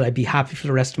told that I'd be happy for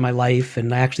the rest of my life.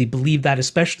 And I actually believed that,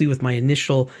 especially with my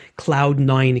initial Cloud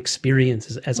Nine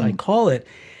experience, as I call it.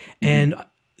 And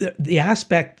the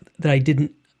aspect that I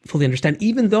didn't fully understand,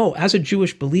 even though as a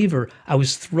Jewish believer, I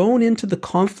was thrown into the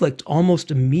conflict almost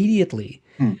immediately.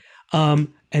 And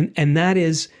that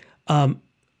is,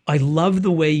 I love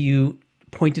the way you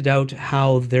pointed out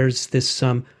how there's this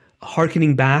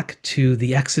hearkening back to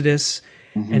the Exodus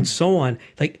and so on.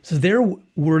 Like, so there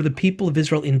were the people of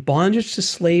Israel in bondage to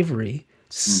slavery,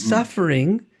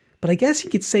 suffering, but I guess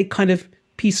you could say kind of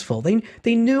peaceful.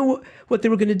 They knew what they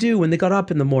were going to do when they got up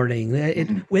in the morning.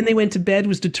 When they went to bed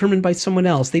was determined by someone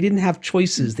else. They didn't have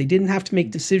choices. They didn't have to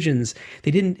make decisions. They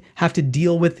didn't have to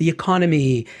deal with the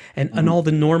economy and all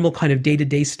the normal kind of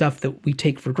day-to-day stuff that we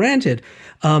take for granted.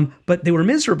 But they were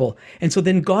miserable. And so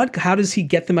then God, how does he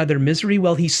get them out of their misery?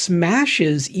 Well, he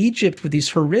smashes Egypt with these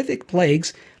horrific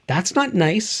plagues. That's not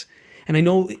nice. And I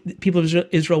know people of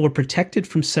Israel were protected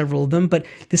from several of them, but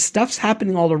this stuff's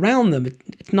happening all around them.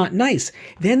 It's not nice.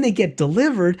 Then they get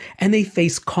delivered and they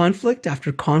face conflict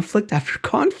after conflict after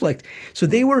conflict. So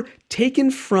they were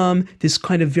taken from this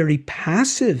kind of very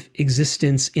passive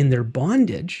existence in their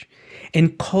bondage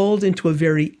and called into a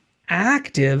very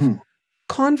active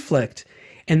conflict.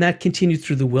 And that continued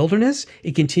through the wilderness.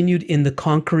 It continued in the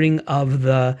conquering of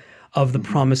the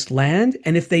promised land.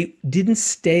 And if they didn't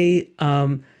stay,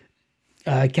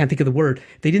 I can't think of the word.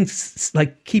 They didn't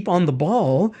like keep on the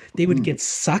ball. They would get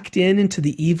sucked into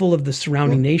the evil of the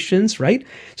surrounding nations, right?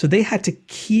 So they had to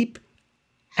keep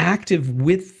active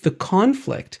with the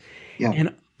conflict. Yeah.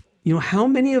 And how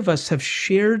many of us have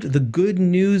shared the good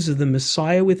news of the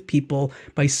Messiah with people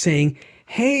by saying,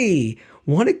 "Hey,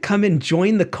 want to come and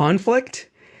join the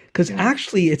conflict?" Because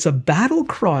actually, it's a battle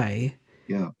cry.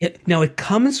 Yeah. Now it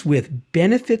comes with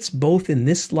benefits both in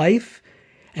this life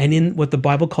and in what the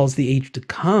Bible calls the age to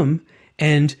come.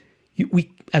 And we,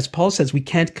 as Paul says, we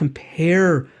can't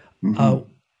compare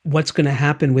what's going to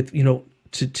happen with,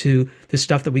 to the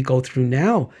stuff that we go through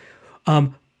now.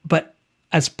 But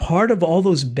as part of all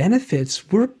those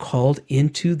benefits, we're called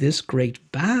into this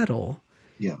great battle.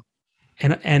 Yeah.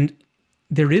 And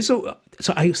there is so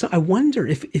I wonder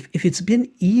if it's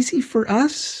been easy for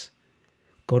us,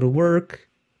 go to work,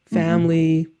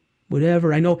 family,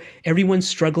 whatever. I know everyone's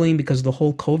struggling because of the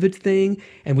whole COVID thing,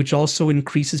 and which also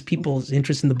increases people's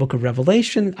interest in the book of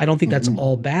Revelation. I don't think that's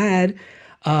all bad.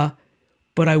 But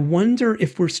I wonder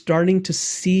if we're starting to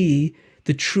see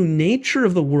the true nature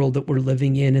of the world that we're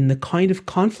living in and the kind of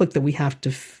conflict that we have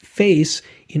to face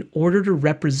in order to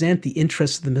represent the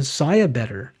interests of the Messiah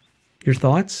better. Your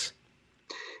thoughts?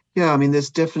 Yeah, I mean, there's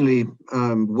definitely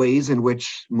ways in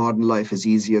which modern life is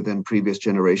easier than previous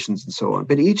generations and so on.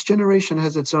 But each generation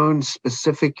has its own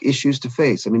specific issues to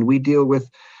face. I mean, we deal with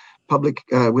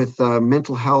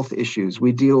mental health issues.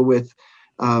 We deal with,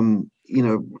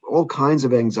 all kinds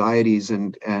of anxieties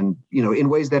and in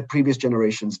ways that previous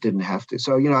generations didn't have to.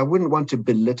 So, I wouldn't want to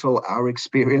belittle our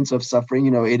experience of suffering.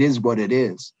 It is what it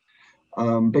is.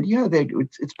 But yeah,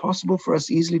 it's possible for us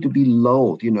easily to be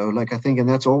lulled, I think, and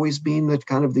that's always been the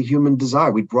kind of the human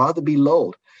desire. We'd rather be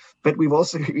lulled, but we've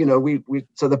also,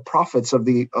 so the prophets of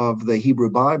the Hebrew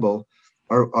Bible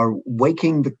are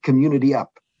waking the community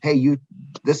up. Hey,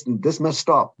 this must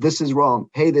stop. This is wrong.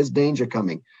 Hey, there's danger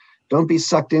coming. Don't be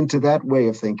sucked into that way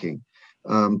of thinking.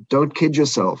 Don't kid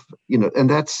yourself, and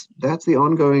that's the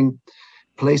ongoing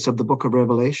place of the book of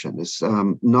Revelation is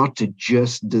not to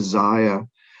just desire.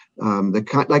 One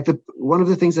of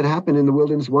the things that happened in the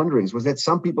wilderness wanderings was that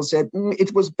some people said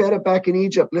it was better back in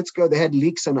Egypt. Let's go. They had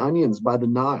leeks and onions by the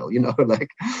Nile,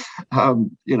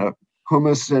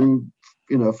 hummus and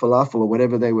falafel or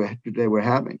whatever they were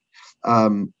having.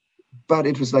 But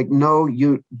it was like, no,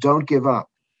 you don't give up.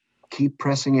 Keep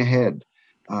pressing ahead.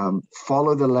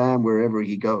 Follow the Lamb wherever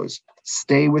he goes.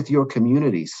 Stay with your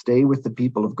community. Stay with the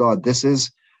people of God. This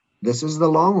is the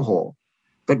long haul.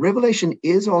 But Revelation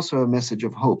is also a message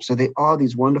of hope. So there are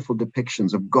these wonderful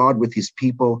depictions of God with his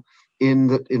people in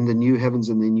the new heavens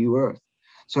and the new earth.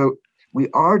 So we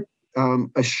are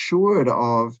assured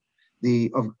of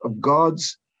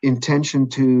God's intention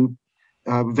to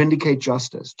vindicate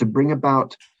justice, to bring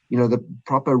about the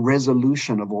proper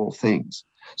resolution of all things.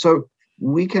 So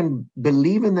we can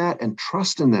believe in that and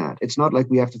trust in that. It's not like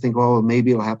we have to think, oh,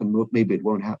 maybe it'll happen, maybe it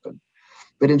won't happen.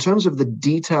 But in terms of the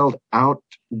detailed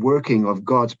outworking of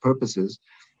God's purposes,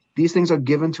 these things are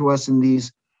given to us in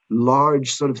these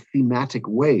large sort of thematic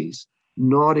ways,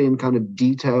 not in kind of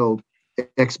detailed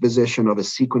exposition of a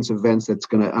sequence of events that's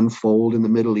going to unfold in the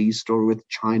Middle East or with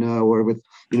China or with,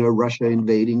 Russia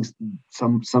invading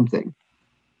something.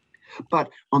 But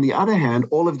on the other hand,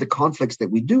 all of the conflicts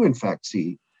that we do in fact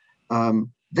see,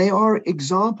 they are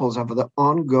examples of the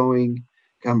ongoing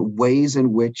ways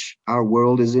in which our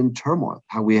world is in turmoil,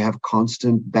 how we have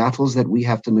constant battles that we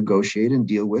have to negotiate and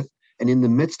deal with. And in the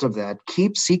midst of that,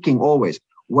 keep seeking always,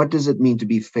 what does it mean to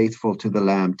be faithful to the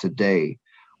Lamb today?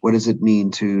 What does it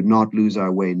mean to not lose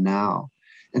our way now?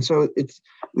 And so it's,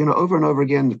 over and over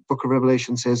again, the book of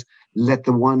Revelation says, let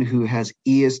the one who has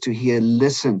ears to hear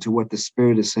listen to what the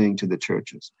Spirit is saying to the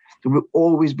churches. So we're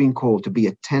always being called to be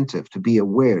attentive, to be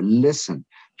aware, listen,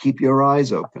 keep your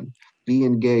eyes open, be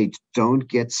engaged, don't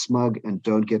get smug and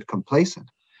don't get complacent.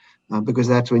 Because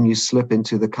that's when you slip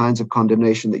into the kinds of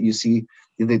condemnation that you see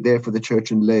there for the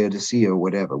church in Laodicea or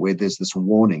whatever, where there's this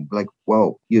warning, like,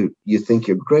 whoa, you think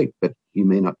you're great, but you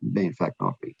may in fact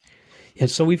not be. Yeah,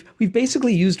 so we've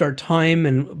basically used our time,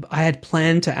 and I had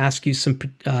planned to ask you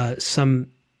some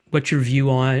what your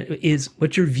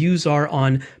views are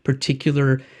on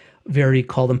particular,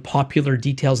 call them popular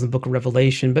details in the book of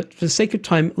Revelation. But for the sake of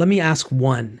time, let me ask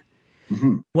one.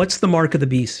 Mm-hmm. What's the mark of the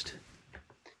beast?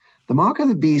 The mark of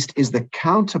the beast is the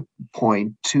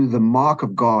counterpoint to the mark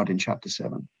of God in chapter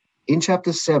 7. In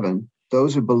chapter 7,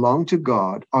 those who belong to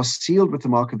God are sealed with the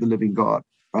mark of the living God,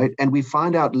 right? And we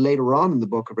find out later on in the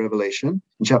book of Revelation,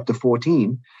 in chapter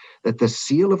 14, that the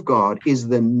seal of God is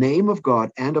the name of God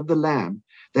and of the Lamb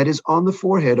that is on the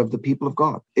forehead of the people of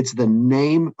God. It's the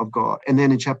name of God. And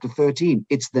then in chapter 13,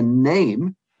 it's the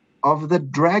name of the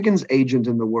dragon's agent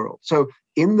in the world. So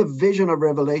in the vision of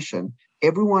Revelation,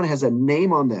 everyone has a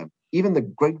name on them. Even the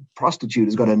great prostitute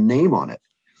has got a name on it,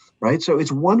 right? So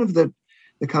it's one of the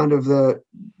kind of the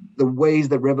ways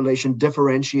that Revelation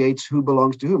differentiates who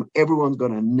belongs to whom. Everyone's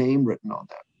got a name written on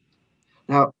them.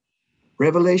 Now,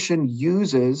 Revelation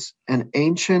uses an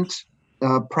ancient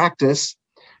practice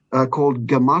called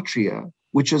gematria,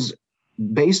 which is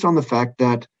based on the fact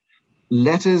that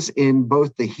letters in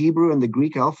both the Hebrew and the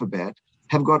Greek alphabet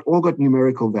have all got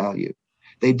numerical value.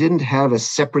 They didn't have a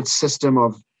separate system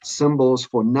of symbols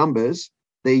for numbers.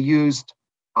 They used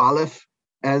Aleph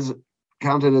as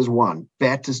counted as 1,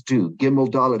 Bet as 2, Gimel,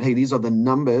 Dalet. Hey, these are the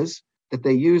numbers that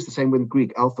they use. The same with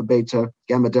Greek, Alpha, Beta,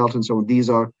 Gamma, Delta, and so on. These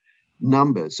are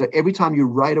numbers. So every time you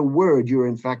write a word, you're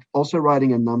in fact also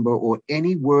writing a number, or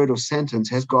any word or sentence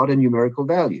has got a numerical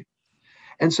value.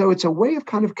 And so it's a way of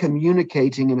kind of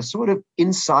communicating in a sort of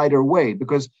insider way,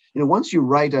 because once you've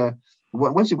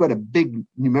got a big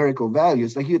numerical value,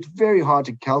 it's very hard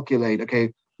to calculate,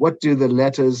 okay, what do the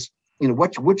letters,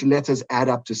 which letters add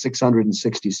up to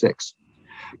 666?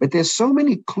 But there's so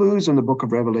many clues in the book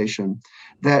of Revelation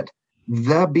that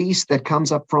the beast that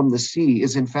comes up from the sea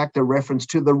is in fact a reference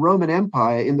to the Roman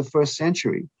Empire in the first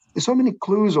century. There's so many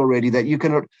clues already that you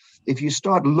can, if you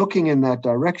start looking in that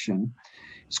direction,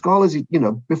 scholars,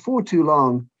 before too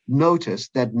long, notice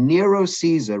that Nero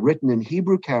Caesar, written in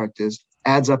Hebrew characters,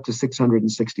 adds up to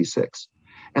 666.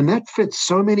 And that fits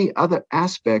so many other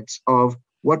aspects of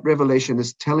what Revelation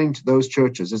is telling to those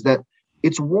churches, is that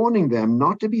it's warning them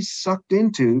not to be sucked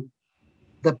into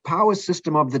the power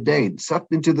system of the day,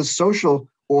 sucked into the social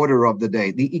order of the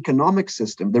day, the economic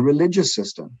system, the religious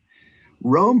system.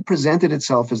 Rome presented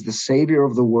itself as the savior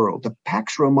of the world. The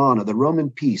Pax Romana, the Roman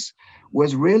peace,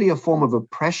 was really a form of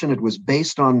oppression. It was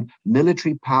based on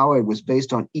military power. It was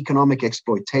based on economic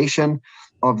exploitation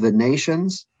of the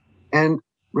nations. And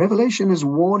Revelation is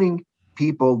warning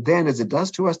people then, as it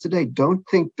does to us today, don't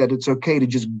think that it's okay to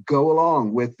just go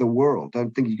along with the world.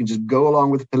 Don't think you can just go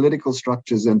along with political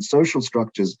structures and social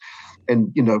structures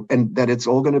and that it's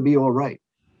all going to be all right.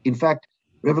 In fact,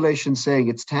 Revelation's saying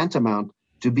it's tantamount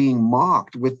to being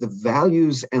marked with the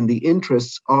values and the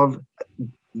interests of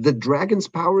the dragon's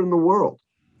power in the world.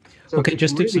 So okay,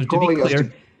 just really to be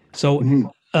clear,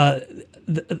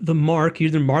 the mark, you're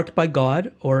either marked by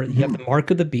God or you have the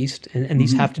mark of the beast, and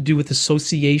these have to do with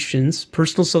associations,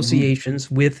 personal associations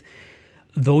with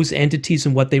those entities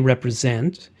and what they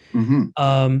represent.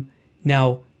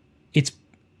 Now,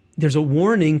 there's a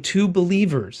warning to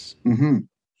believers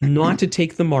not to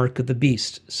take the mark of the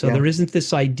beast. So there isn't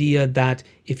this idea that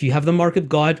if you have the mark of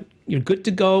God, you're good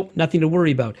to go, nothing to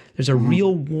worry about. There's a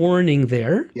real warning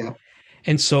there. Yeah.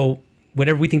 And so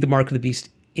whatever we think the mark of the beast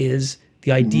is,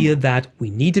 the idea that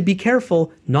we need to be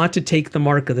careful not to take the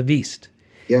mark of the beast.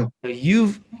 Yeah. Now,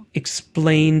 you've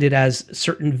explained it as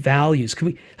certain values. Can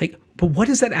we, But what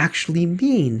does that actually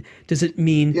mean? Does it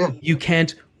mean Yeah. you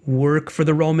can't work for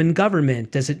the Roman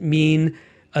government? Does it mean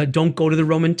don't go to the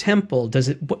Roman temple? Does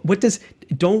it, what does,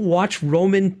 don't watch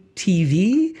Roman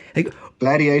TV? Like,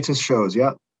 Gladiators shows,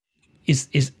 yeah.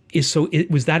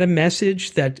 was that a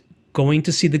message that going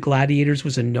to see the gladiators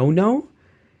was a no-no?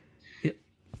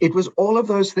 It was all of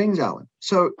those things, Alan.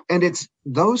 So, and it's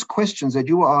those questions that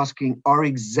you are asking are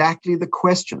exactly the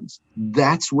questions.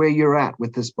 That's where you're at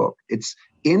with this book. It's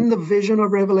in the vision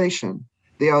of Revelation.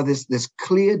 There are this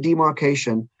clear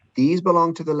demarcation. These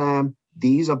belong to the Lamb.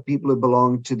 These are people who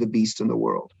belong to the beast in the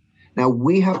world. Now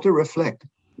we have to reflect,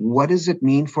 what does it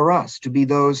mean for us to be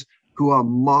those who are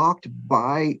marked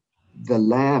by the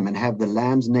Lamb and have the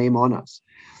Lamb's name on us?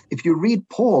 If you read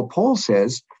Paul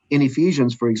says in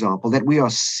Ephesians, for example, that we are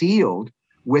sealed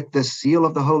with the seal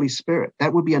of the Holy Spirit.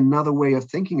 That would be another way of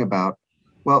thinking about,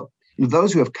 well,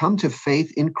 those who have come to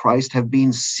faith in Christ have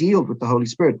been sealed with the Holy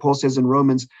Spirit. Paul says in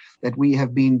Romans that we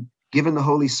have been given the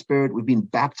Holy Spirit. We've been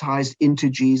baptized into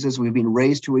Jesus. We've been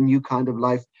raised to a new kind of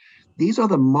life. These are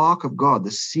the mark of God,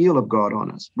 the seal of God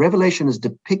on us. Revelation is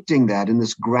depicting that in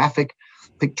this graphic,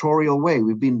 pictorial way.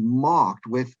 We've been marked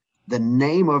with the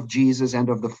name of Jesus and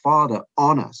of the Father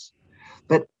on us.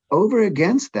 But over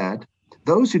against that,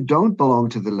 those who don't belong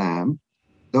to the Lamb,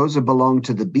 those who belong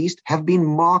to the beast, have been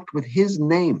marked with his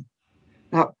name.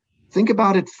 Now, think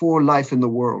about it for life in the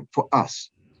world, for us.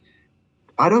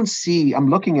 I'm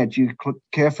looking at you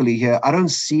carefully here. I don't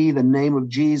see the name of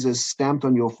Jesus stamped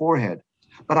on your forehead,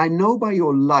 but I know by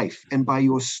your life and by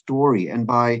your story and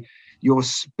by your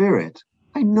spirit,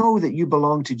 I know that you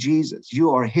belong to Jesus.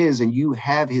 You are his and you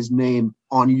have his name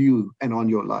on you and on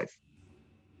your life.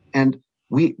 And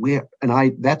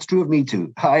that's true of me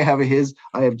too. I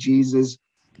have Jesus'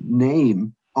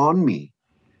 name on me.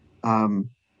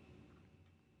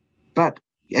 But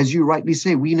as you rightly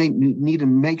say, we need to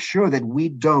make sure that we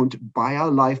don't, by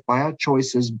our life, by our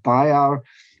choices, by our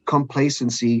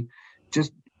complacency,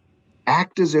 just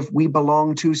act as if we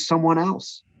belong to someone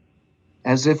else,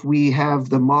 as if we have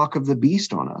the mark of the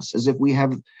beast on us, as if we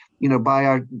have, by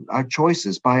our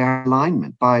choices, by our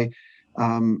alignment, by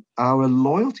our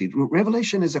loyalty.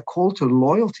 Revelation is a call to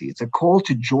loyalty. It's a call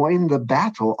to join the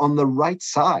battle on the right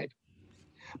side.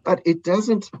 But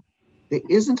there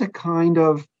isn't a kind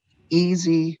of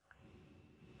easy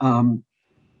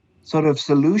sort of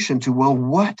solution to, well,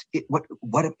 what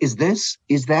is this?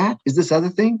 Is this other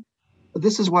thing?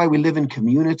 This is why we live in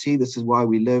community. This is why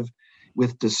we live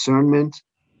with discernment.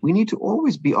 We need to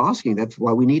always be asking. That's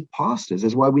why we need pastors.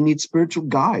 That's why we need spiritual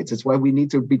guides. That's why we need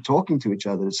to be talking to each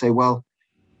other to say, well,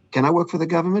 can I work for the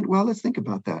government? Well, let's think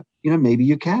about that. Maybe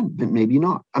you can, but maybe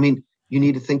not. I mean, you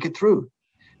need to think it through.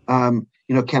 Can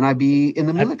I be in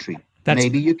the military?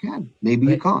 Maybe you can, maybe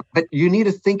you can't. But you need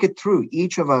to think it through.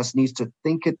 Each of us needs to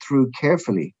think it through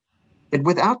carefully. But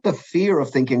without the fear of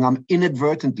thinking I'm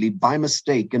inadvertently, by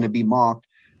mistake, going to be marked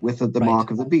with the mark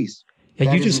of the beast.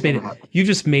 Yeah, you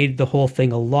just made the whole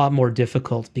thing a lot more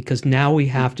difficult, because now we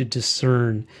have to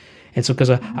discern. And so,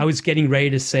 because I was getting ready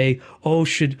to say, oh,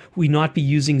 should we not be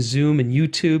using Zoom and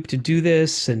YouTube to do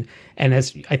this? And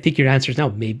as I think your answer is no,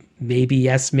 maybe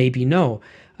yes, maybe no.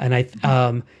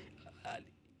 And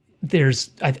there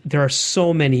are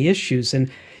so many issues, and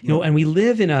and we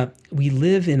live in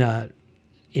an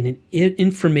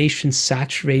information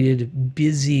saturated,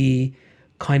 busy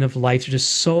kind of life. There's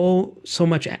just so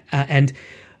much, and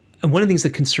one of the things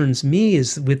that concerns me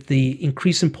is with the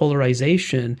increase in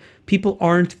polarization, people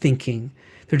aren't thinking.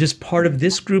 They're just part of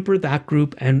this group or that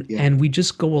group, and we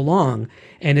just go along.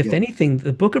 And if anything,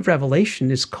 the book of Revelation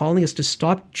is calling us to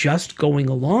stop just going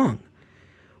along.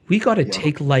 We got to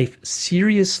take life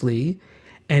seriously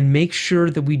and make sure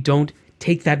that we don't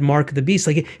take that mark of the beast.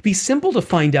 Like, it'd be simple to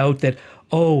find out that,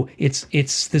 oh, it's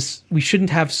this, we shouldn't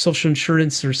have social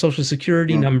insurance or social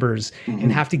security numbers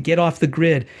and have to get off the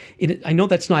grid. I know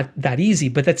that's not that easy,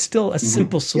 but that's still a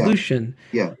simple solution.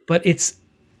 Yeah. But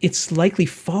it's likely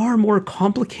far more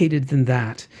complicated than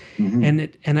that. And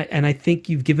I think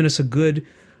you've given us a good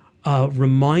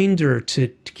reminder to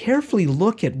carefully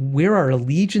look at where our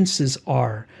allegiances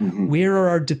are, where are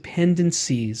our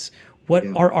dependencies, what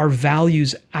are our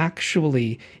values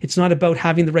actually. It's not about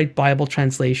having the right Bible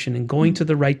translation and going to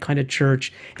the right kind of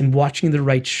church and watching the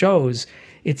right shows.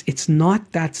 It's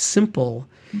not that simple.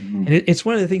 And it's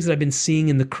one of the things that I've been seeing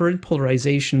in the current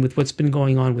polarization with what's been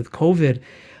going on with COVID.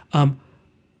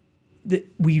 That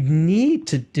we need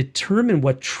to determine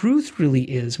what truth really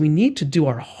is. We need to do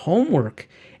our homework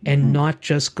and not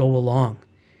just go along.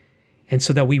 And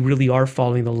so that we really are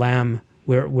following the Lamb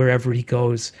wherever he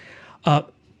goes.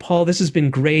 Paul, this has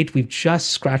been great. We've just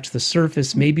scratched the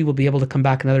surface. Maybe we'll be able to come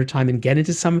back another time and get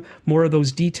into some more of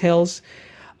those details.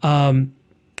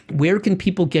 Where can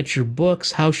people get your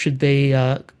books? How should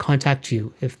they contact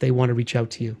you if they want to reach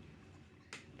out to you?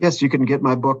 Yes, you can get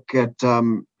my book at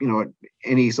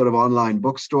any sort of online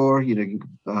bookstore.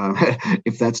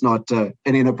 If that's not an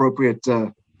inappropriate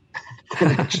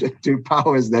connection to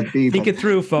powers that be. Think it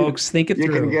through, folks. Think it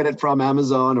through. You can get it from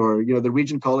Amazon, or the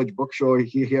Regent College Bookstore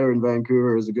here in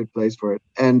Vancouver is a good place for it.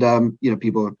 And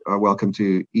people are welcome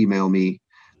to email me.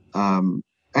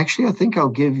 Actually, I think I'll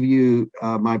give you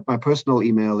my personal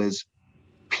email is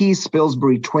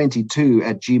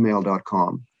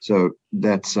pspilsbury22@gmail.com. So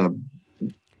that's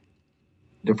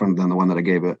different than the one that I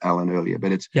gave Alan earlier,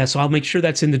 but it's so I'll make sure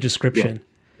that's in the description.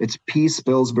 Yeah, it's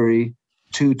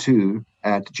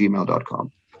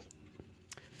pspilsbury22@gmail.com.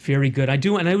 Very good. I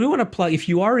do want to plug, if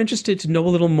you are interested to know a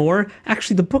little more,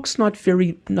 actually the book's not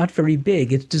very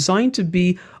big. It's designed to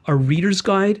be a reader's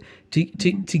guide to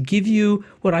give you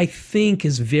what I think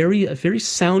is a very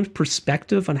sound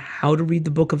perspective on how to read the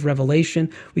book of Revelation.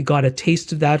 We got a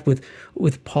taste of that with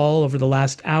Paul over the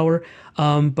last hour.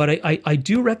 But I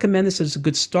do recommend this as a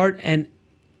good start. And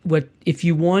if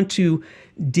you want to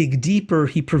dig deeper,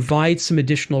 he provides some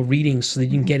additional readings so that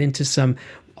you can get into some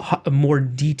more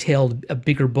detailed,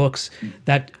 bigger books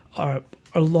that are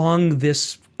along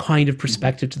this kind of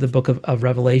perspective to the book of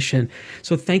Revelation.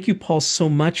 So thank you, Paul, so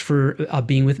much for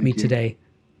being with me today.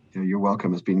 Yeah, you're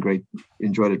welcome. It's been great.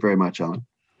 Enjoyed it very much, Alan.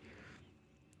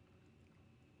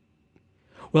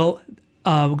 Well,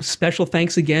 special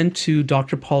thanks again to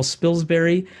Dr. Paul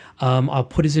Spilsbury. I'll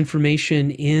put his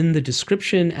information in the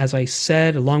description, as I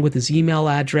said, along with his email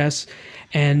address.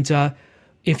 And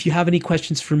if you have any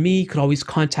questions for me, you could always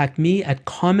contact me at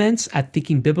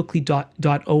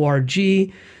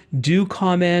comments@thinkingbiblically.org. Do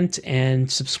comment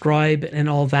and subscribe and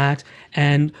all that,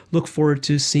 and look forward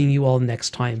to seeing you all next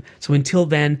time. So until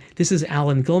then, this is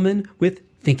Alan Gilman with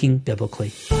Thinking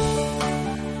Biblically.